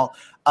 Second of all,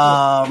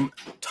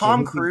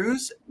 Tom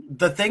Cruise.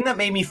 The thing that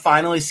made me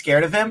finally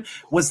scared of him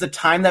was the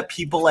time that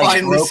people broke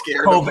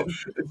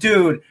COVID.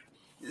 Dude,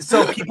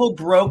 so people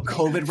broke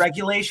COVID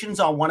regulations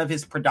on one of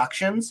his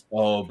productions.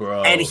 Oh,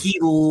 bro. And he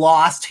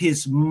lost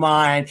his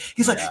mind.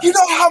 He's like, you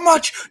know how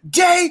much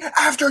day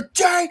after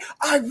day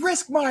I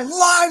risk my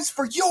lives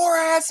for your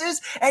asses,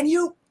 and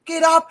you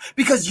get up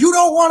because you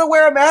don't want to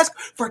wear a mask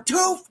for 2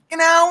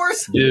 fucking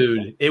hours?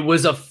 Dude, it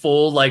was a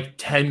full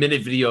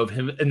 10-minute video of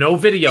him. No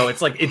video.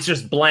 It's it's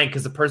just blank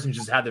because the person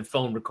just had their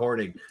phone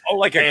recording. Oh,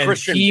 like a And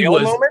Christian he Bale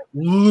was moment?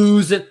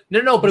 losing.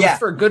 No, but it was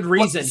for a good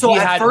reason. So He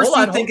at had- first hold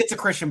you on, think it's a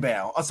Christian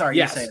Bale. Oh, sorry,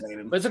 Yes, you say it,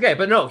 Aiden. but it's okay.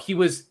 But no, he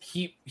was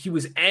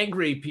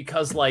angry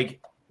because of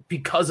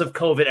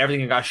COVID,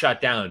 everything got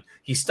shut down.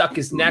 He stuck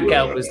his neck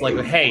out. Was like,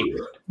 hey,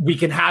 we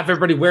can have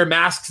everybody wear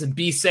masks and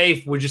be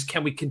safe.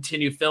 Can we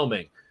continue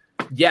filming?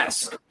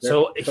 Yes.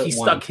 So he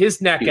stuck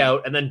his neck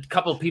out, and then a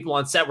couple of people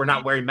on set were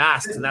not wearing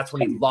masks, and that's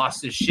when he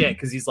lost his shit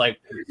because he's like,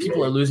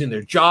 people are losing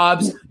their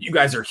jobs. You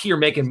guys are here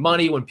making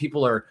money when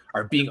people are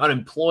being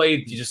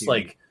unemployed. You just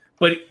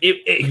but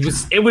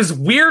it was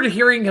weird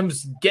hearing him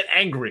get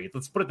angry.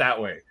 Let's put it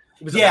that way.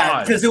 It was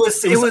odd. because it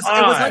was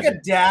like a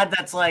dad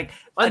that's like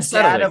a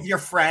Unsettling. dad of your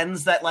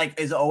friends that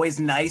is always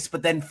nice,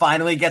 but then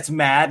finally gets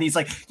mad, and he's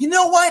like, you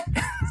know what?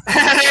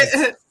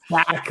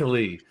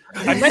 Exactly.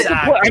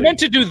 I meant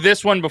to do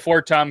this one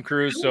before Tom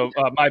Cruise, so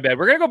my bad.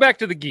 We're gonna go back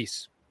to the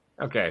geese.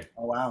 Okay.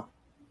 Oh wow.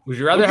 Would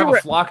you rather have a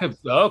flock of?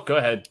 Oh, go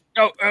ahead.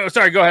 Oh,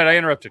 sorry. Go ahead. I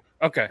interrupted.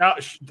 Okay.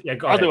 Yeah,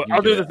 go I'll ahead. do it.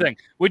 I'll do the thing.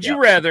 Would you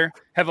rather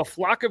have a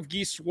flock of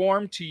geese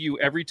swarm to you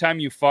every time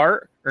you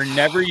fart, or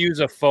never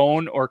use a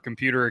phone or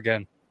computer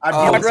again?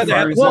 I would never be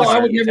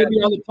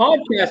on the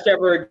podcast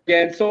ever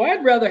again, so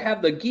I'd rather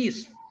have the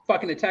geese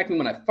fucking attack me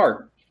when I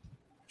fart.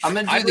 I'm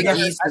gonna I'd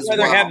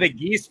rather have the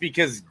geese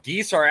because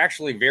geese are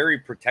actually very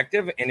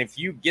protective, and if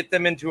you get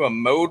them into a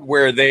mode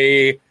where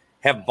they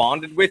have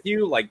bonded with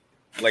you, like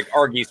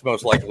our geese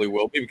most likely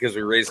will be because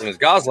we raise them as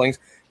goslings,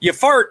 you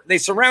fart, they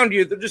surround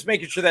you, they're just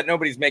making sure that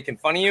nobody's making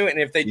fun of you, and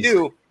if they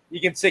do, you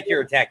can sick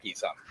your attack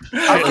geese up.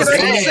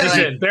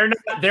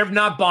 They're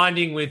not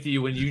bonding with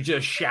you when you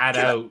just shout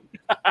out.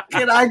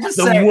 Can I just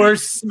the say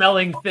worst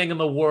smelling thing in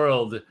the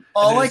world?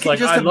 All I can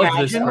just love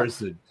this imagine.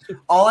 person.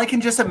 All I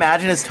can just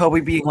imagine is Toby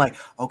being like,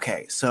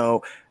 okay,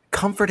 so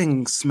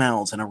comforting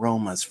smells and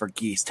aromas for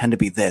geese tend to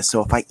be this.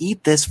 So if I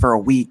eat this for a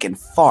week and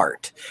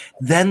fart,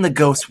 then the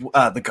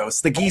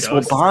geese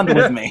will bond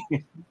with me.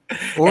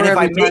 Or and if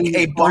I every time make you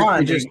a fart,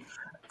 bond, you just-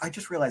 I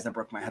just realized I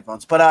broke my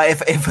headphones. But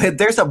if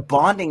there's a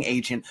bonding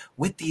agent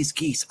with these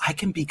geese, I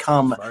can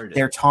become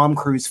their Tom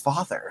Cruise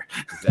father.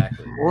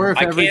 Exactly. Or if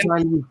every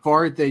time you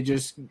fart, they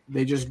just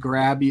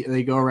grab you,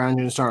 they go around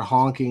you and start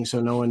honking,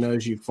 so no one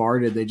knows you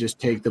farted. They just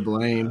take the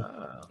blame.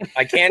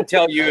 I can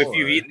tell you if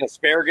you've eaten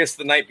asparagus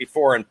the night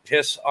before and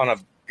piss on a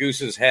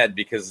goose's head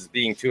because it's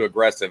being too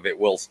aggressive. It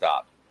will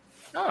stop.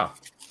 Oh,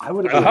 I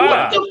would have.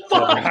 What the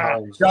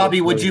fuck?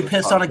 Dobby, would you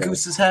piss on a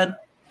goose's head?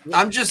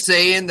 I'm just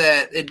saying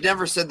that it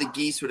never said the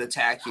geese would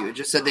attack you. It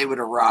just said they would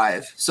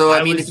arrive. So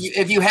I mean,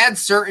 if you had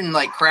certain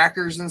like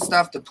crackers and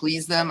stuff to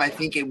please them, I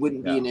think it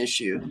wouldn't be an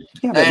issue.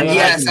 Yeah, and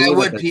yes,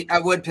 I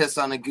would piss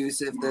on a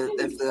goose if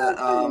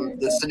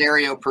the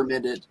scenario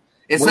permitted.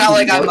 It's not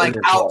like I'm like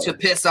out to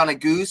piss on a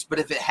goose, but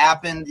if it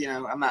happened,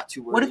 I'm not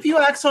too worried. What if you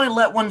accidentally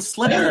let one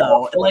slip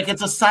though? Like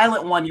it's a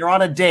silent one. You're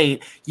on a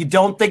date. You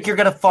don't think you're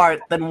gonna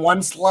fart. Then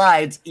one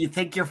slides. You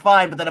think you're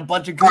fine, but then a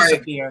bunch of goose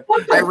appear.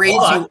 I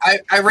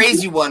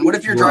raise you one. What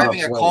if you're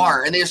driving a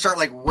car and they start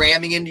like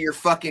ramming into your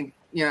fucking,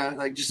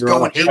 like just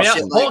going Hear me out.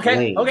 shit? Like,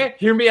 Okay.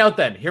 Hear me out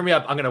then. Hear me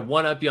up. I'm gonna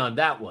one up you on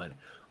that one.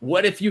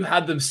 What if you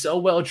had them so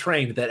well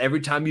trained that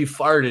every time you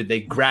farted, they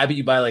grab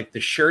you by like the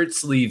shirt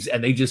sleeves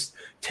and they just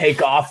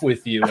take off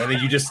with you, and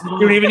then you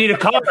don't even need a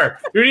car.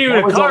 You don't even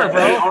need a car,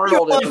 bro.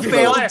 You want a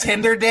failed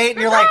Tinder date, and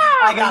you're like,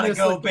 I gotta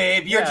go,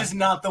 babe. You're just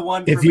not the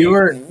one. If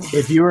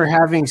you were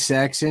having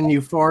sex and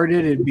you farted,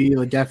 it'd be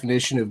a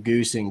definition of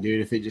goosing,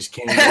 dude. If it just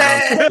came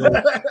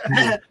down.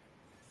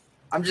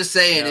 I'm just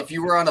saying, if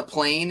you were on a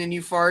plane and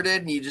you farted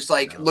and you just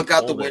like look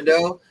out the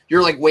window,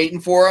 you're like waiting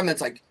for them. It's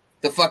like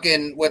the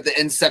fucking the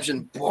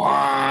Inception. All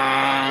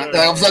of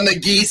a sudden, the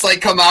geese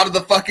like come out of the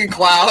fucking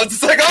clouds.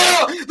 It's like,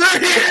 oh, they're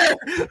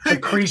here. The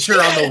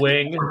creature on the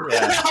wing.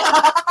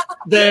 Yeah.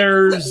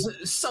 There's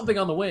something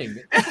on the wing.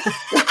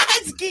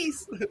 It's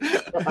geese.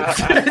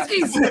 It's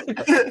geese.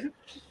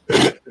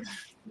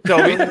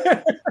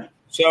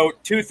 So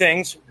two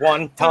things.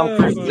 One, Tom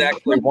Cruise is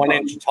actually 1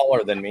 inch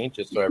taller than me,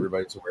 just so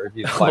everybody's aware.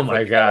 He's oh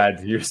my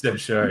God, you're so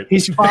short.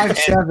 He's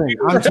 5'7".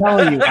 I'm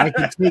telling you, I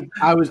could take.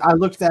 I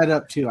looked that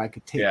up too. I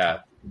could take.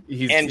 Yeah.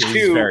 He's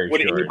two, very would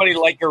short. anybody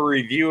like a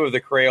review of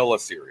the Crayola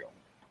cereal?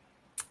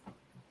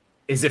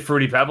 Is it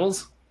Fruity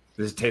Pebbles?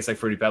 Does it taste like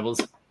Fruity Pebbles?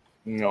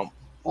 No.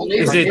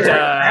 Is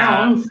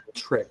it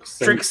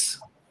Tricks?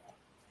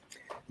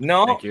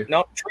 No.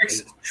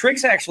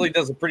 Tricks actually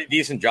does a pretty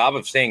decent job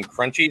of staying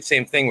crunchy.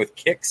 Same thing with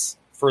Kix.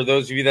 For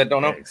those of you that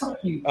don't know,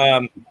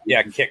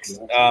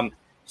 Kix.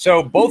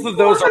 So both of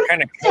those are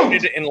kind of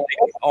coated in like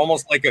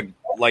almost like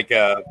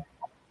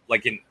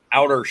an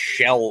outer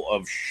shell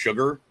of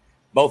sugar.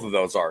 Both of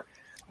those are.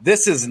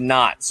 This is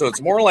not. So it's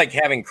more like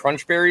having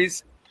crunch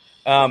berries,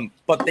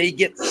 but they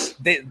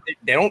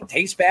don't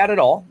taste bad at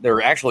all.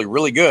 They're actually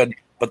really good,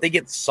 but they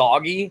get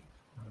soggy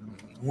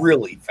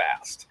really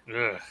fast.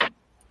 Ugh.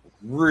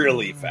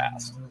 Really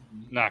fast.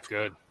 Not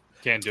good.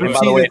 Can't do But it. see,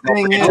 By the way, the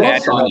thing don't forget to add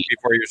is- your milk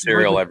before your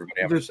cereal,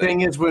 everybody. The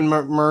thing is, when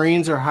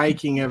Marines are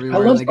hiking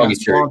everywhere, love they got soggy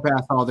cereal. swamp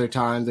path all their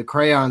time. The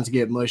crayons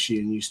get mushy,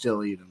 and you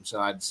still eat them.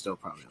 So I'd still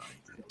probably like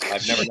it.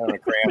 I've never done a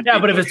crayon. Yeah,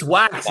 but if it's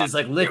wax, it's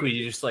like liquid.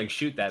 You just like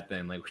shoot that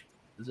thing. Like,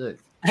 is it?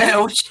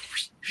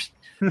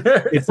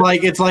 It's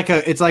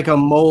like a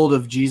mold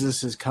of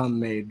Jesus's cum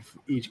made for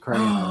each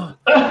crayon.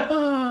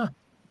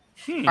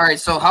 All right,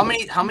 so how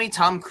many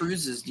Tom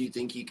Cruises do you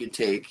think you could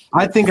take?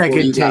 I think I before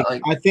could you take. got,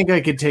 like, I think I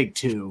could take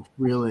two,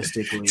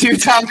 realistically. 2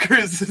 Tom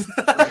Cruises.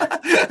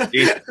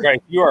 Jesus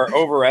Christ, you are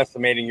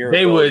overestimating your.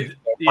 They abilities.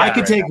 would. I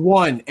could take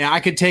one, and I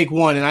could take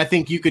one, and I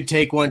think you could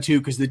take one too,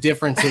 because the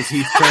difference is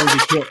he's trained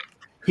to kill.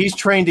 He's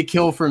trained to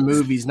kill for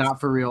movies, not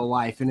for real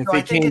life. And if So I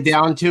it think came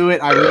down to it,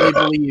 I really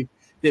believe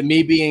that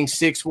me being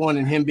 6'1"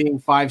 and him being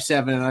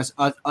 5'7",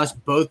 and us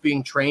both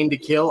being trained to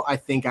kill, I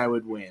think I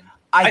would win.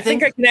 I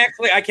think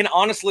I can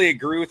honestly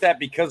agree with that,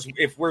 because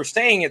if we're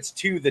saying it's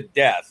to the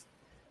death,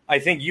 I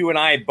think you and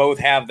I both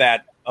have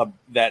that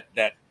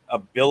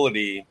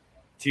ability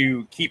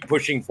to keep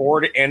pushing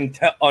forward and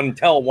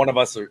until one of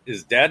us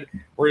is dead.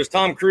 Whereas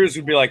Tom Cruise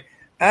would be like,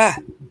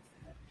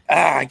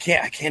 I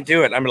can't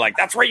do it. I'm like,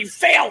 that's where you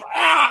failed.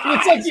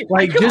 It's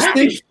like just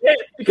think,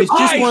 because it's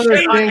just one of those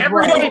things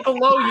everybody where-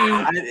 below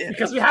you,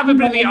 because we haven't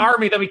been in the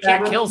army, that we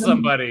can't kill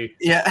somebody.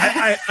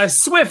 Yeah, a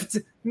swift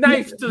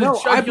knife to the No,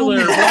 I jugular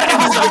will believe-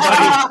 end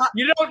somebody.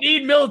 You don't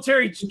need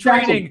military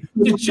training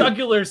to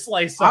jugular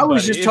slice somebody. I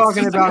was just It's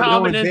talking a about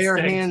common going bare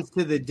instinct. hands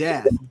to the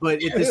death,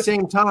 but at the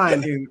same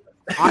time,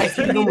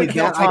 even with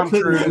kill that, I Tom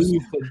couldn't Cruise.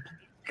 leave.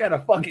 Gotta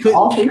fucking Think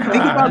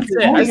about, That's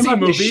it. I think see about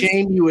the movies.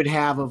 shame you would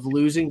have of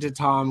losing to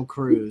Tom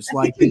Cruise,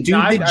 like the dude No,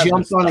 I- that I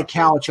jumped on a understand.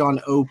 couch on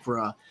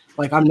Oprah.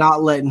 Like, I'm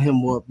not letting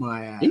him whoop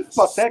my ass. He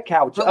fucked that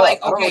couch But up. like,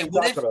 I don't know okay, what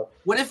you're talking about.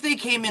 what if they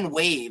came in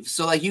waves?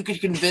 So like, you could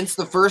convince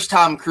the first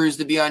Tom Cruise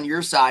to be on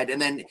your side,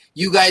 and then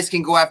you guys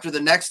can go after the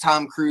next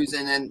Tom Cruise,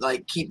 and then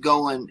like keep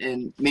going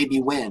and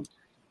maybe win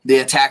the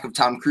attack of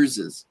Tom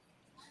Cruises.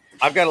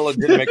 I've got a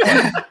legitimate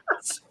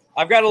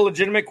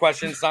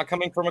question. It's not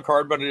coming from a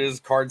card, but it is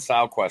a card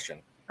style question.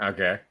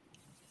 Okay.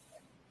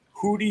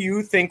 Who do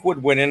you think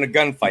would win in a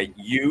gunfight,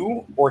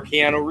 you or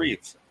Keanu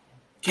Reeves?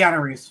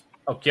 Keanu Reeves.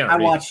 Oh, Keanu I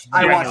Reeves. watched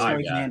Yeah, how no,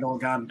 he can handle a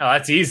gun. Oh,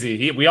 that's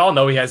easy. We all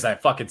know he has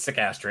that fucking sick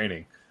ass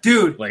training.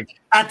 Dude, Like,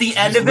 at the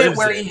end just of it, lives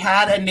where it. he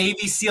had a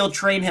Navy SEAL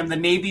train him, the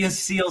Navy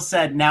SEAL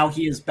said, "Now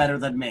he is better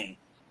than me."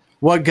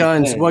 What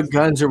guns? What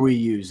guns are we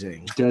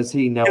using? Does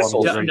he know?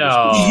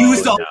 No, He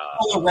used a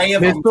whole array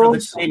of them for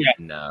the training.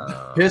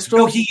 No. Pistol?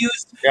 No, he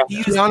used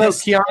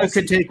Keanu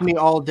could take me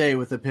all day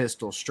with a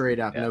pistol, straight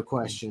up, no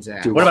questions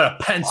asked. What about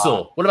a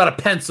pencil? What about a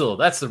pencil?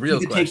 That's the real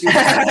question.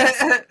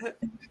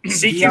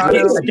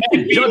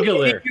 CQB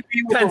Jugular.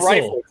 with a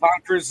rifle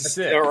conquers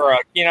or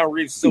Keanu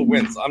Reeves still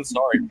wins. I'm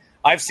sorry.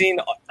 I've seen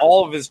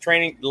all of his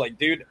training. Like,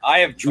 dude, I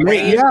have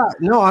trained. Yeah,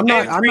 no, I'm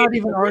not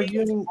even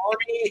arguing.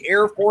 Army,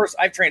 Air Force.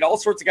 I've trained all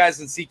sorts of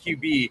guys in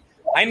CQB.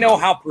 I know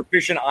how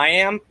proficient I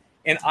am,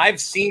 and I've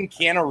seen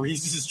Keanu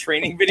Reeves'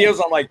 training videos.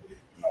 I'm like,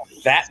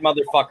 that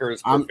motherfucker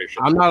is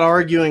proficient. I'm not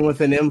arguing with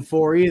an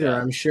M4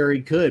 either. I'm sure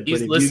he could.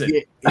 But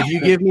if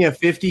you give me a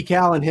 50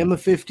 cal and him a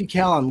 50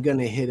 cal, I'm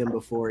gonna hit him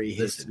before he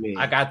hits me.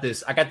 I got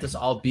this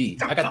all beat.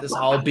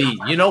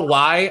 You know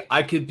why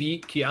I could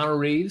beat Keanu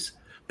Reeves?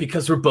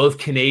 Because we're both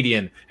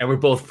Canadian and we're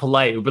both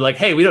polite. We'd be like,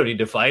 "Hey, we don't need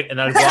to fight," and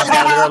I'd walk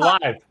out of there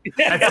alive.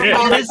 That's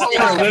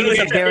it. He's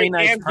a very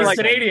nice He's person.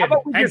 Canadian.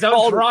 Hangs out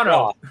in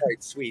Toronto.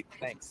 Right, sweet,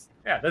 thanks.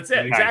 Yeah, that's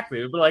it.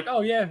 Exactly. We'd be like,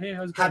 "Oh yeah,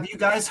 how's it going?" Have you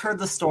guys heard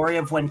the story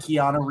of when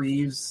Keanu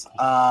Reeves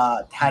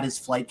had his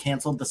flight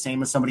canceled, the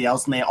same as somebody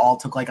else, and they all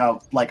took like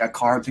a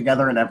car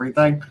together and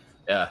everything?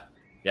 Yeah.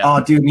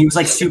 Oh, dude, he was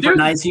like super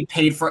nice. He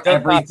paid for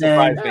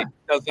everything.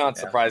 Does not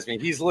surprise me.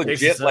 He's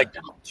legit like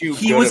too.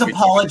 He was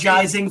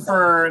apologizing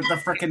for the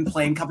freaking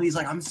plane company. He's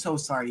like, "I'm so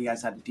sorry you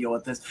guys had to deal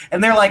with this,"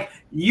 and they're like,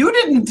 "You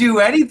didn't do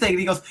anything." And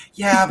he goes,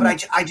 "Yeah,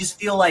 but I just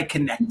feel like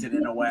connected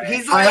in a way."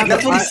 He's like,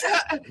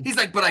 he's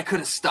like, "But I could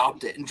have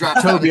stopped it and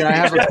dropped." Toby, I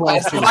have a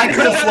question. I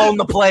could have flown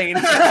the plane.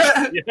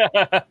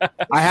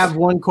 I have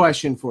one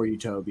question for you,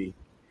 Toby.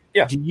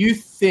 Yeah. Do you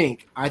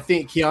think? I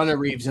think Keanu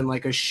Reeves in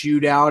like a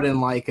shootout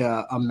in like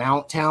a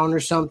Mount Town or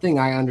something.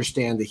 I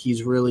understand that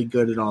he's really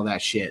good at all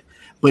that shit.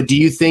 But do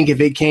you think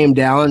if it came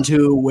down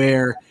to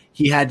where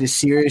he had to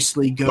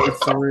seriously go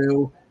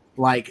through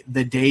like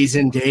the days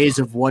and days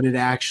of what it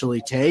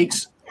actually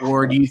takes,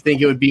 or do you think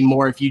it would be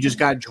more if you just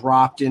got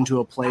dropped into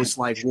a place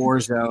like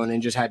Warzone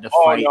and just had to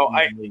fight? Oh no!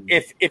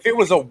 If it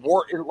was a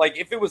war, like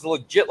if it was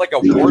legit like a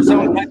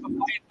Warzone type of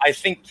fight, I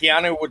think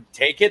Keanu would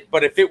take it.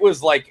 But if it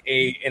was like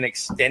an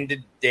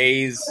extended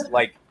days,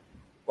 like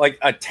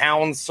a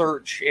town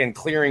search and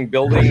clearing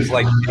buildings,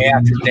 like day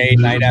after day,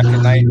 night after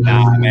night,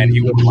 nah, man,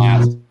 he wouldn't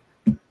last.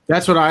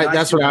 That's what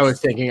I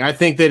was thinking. I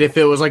think that if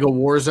it was like a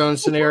Warzone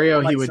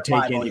scenario, he would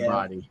take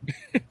anybody.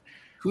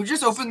 Who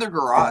just opened their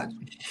garage?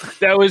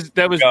 That was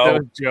Joe.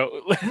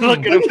 Look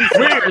at him.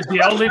 We're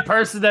the only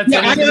person that's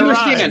I in the garage.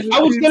 understand.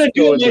 I was going to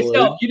do it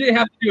myself. You didn't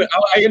have to do it.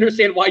 I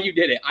understand why you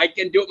did it. I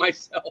can do it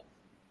myself.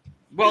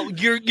 Well,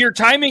 your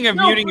timing of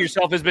muting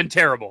yourself has been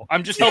terrible.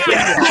 I'm just hoping.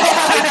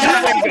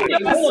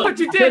 That's what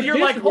you did. You're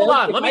like, hold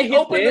on, let me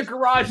open the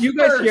garage. You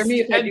guys hear me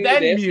if I do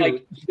this? Mute.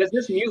 Like, does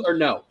this mute or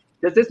no?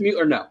 Does this mute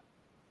or no?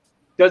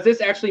 Does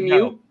this actually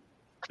mute?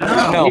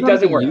 No, it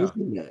doesn't work.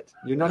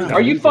 You're not.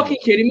 Are you fucking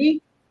kidding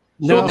me?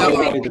 No,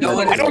 I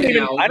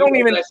don't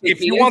even.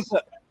 If you want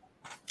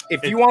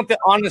the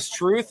honest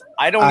truth,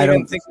 I don't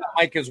even think the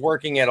mic is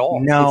working at all.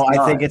 No,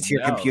 I think it's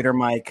your computer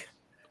mic.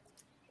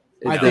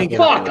 I think.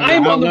 Fuck,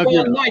 I'm on the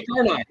wrong mic,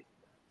 aren't I?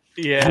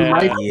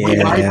 Yeah.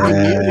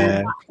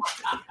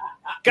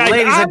 Guys,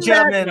 ladies and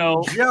gentlemen,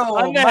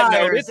 Joe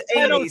Myers,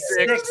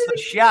 86, the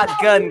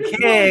Shotgun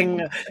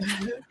King.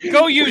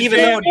 Go use even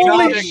the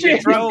though Josh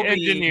drunk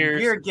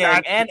engineers, Beer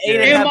Gang, and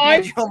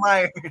Aiden Joe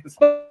Myers.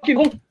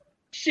 Fucking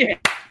shit.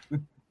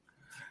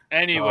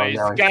 Anyways,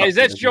 guys,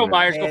 that's Joe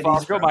Myers. Go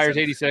follow Joe Myers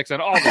 86 on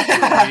all the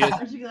social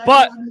medias.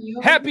 But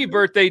happy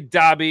birthday,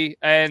 Dobby.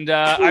 And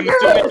I'm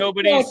assuming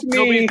nobody's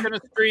going to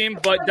stream,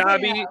 but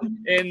Dobby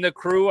and the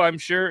crew, I'm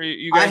sure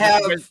you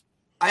guys.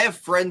 I have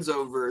friends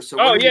over, so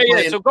So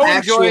go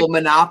actual enjoy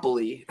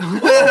Monopoly.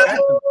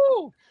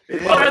 Well,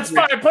 that's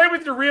fine. Play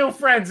with your real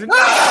friends. And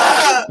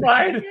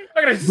fine.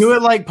 Do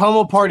it like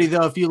Pummel Party,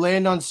 though. If you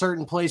land on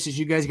certain places,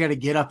 you guys got to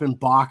get up and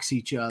box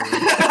each other.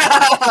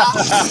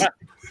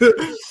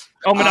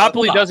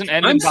 Monopoly doesn't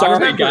end. I'm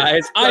sorry,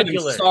 guys. I'm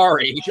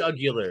sorry.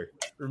 Jugular.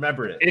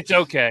 Remember it. It's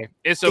okay.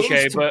 It's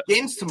okay. But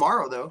games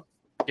tomorrow, though.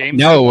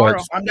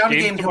 Tomorrow. I'm down to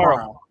game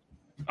tomorrow.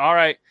 All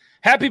right.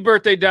 Happy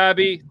birthday,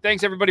 Dobby.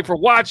 Thanks, everybody, for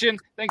watching.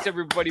 Thanks,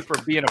 everybody, for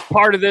being a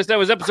part of this. That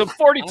was episode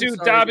 42.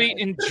 Dobby,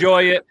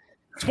 enjoy it.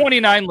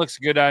 29 looks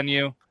good on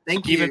you.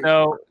 Thank you. Even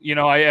though,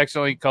 I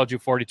accidentally called you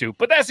 42.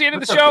 But that's the end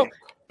of the show.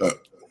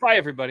 Bye,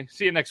 everybody.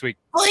 See you next week.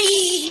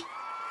 Bye.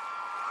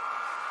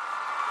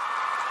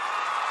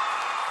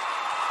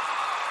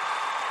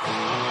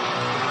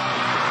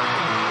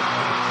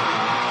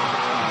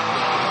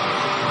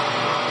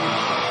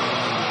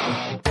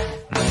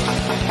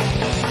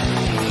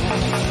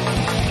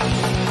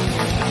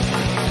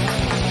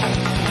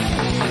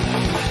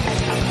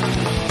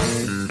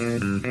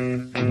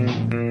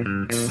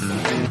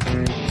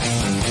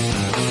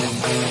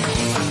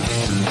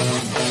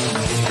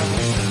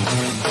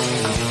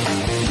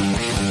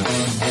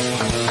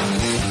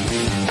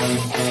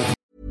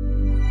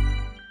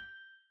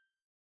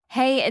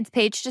 Hey, it's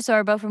Paige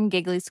DeSorbo from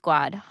Giggly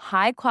Squad.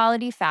 High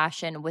quality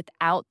fashion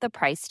without the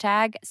price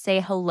tag.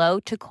 Say hello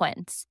to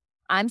Quince.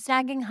 I'm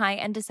snagging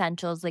high-end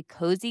essentials like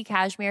cozy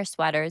cashmere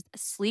sweaters,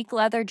 sleek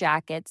leather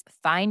jackets,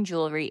 fine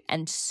jewelry,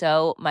 and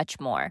so much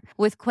more.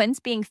 With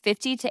Quince being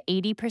 50 to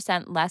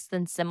 80% less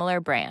than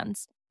similar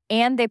brands.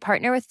 And they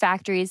partner with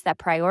factories that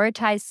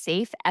prioritize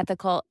safe,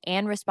 ethical,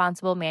 and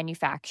responsible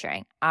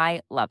manufacturing.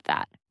 I love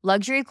that.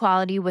 Luxury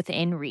quality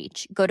within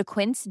reach. Go to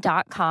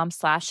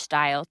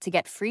quince.com/style to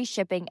get free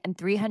shipping and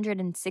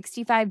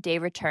 365-day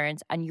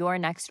returns on your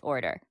next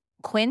order.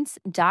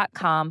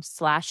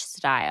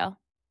 Quince.com/style.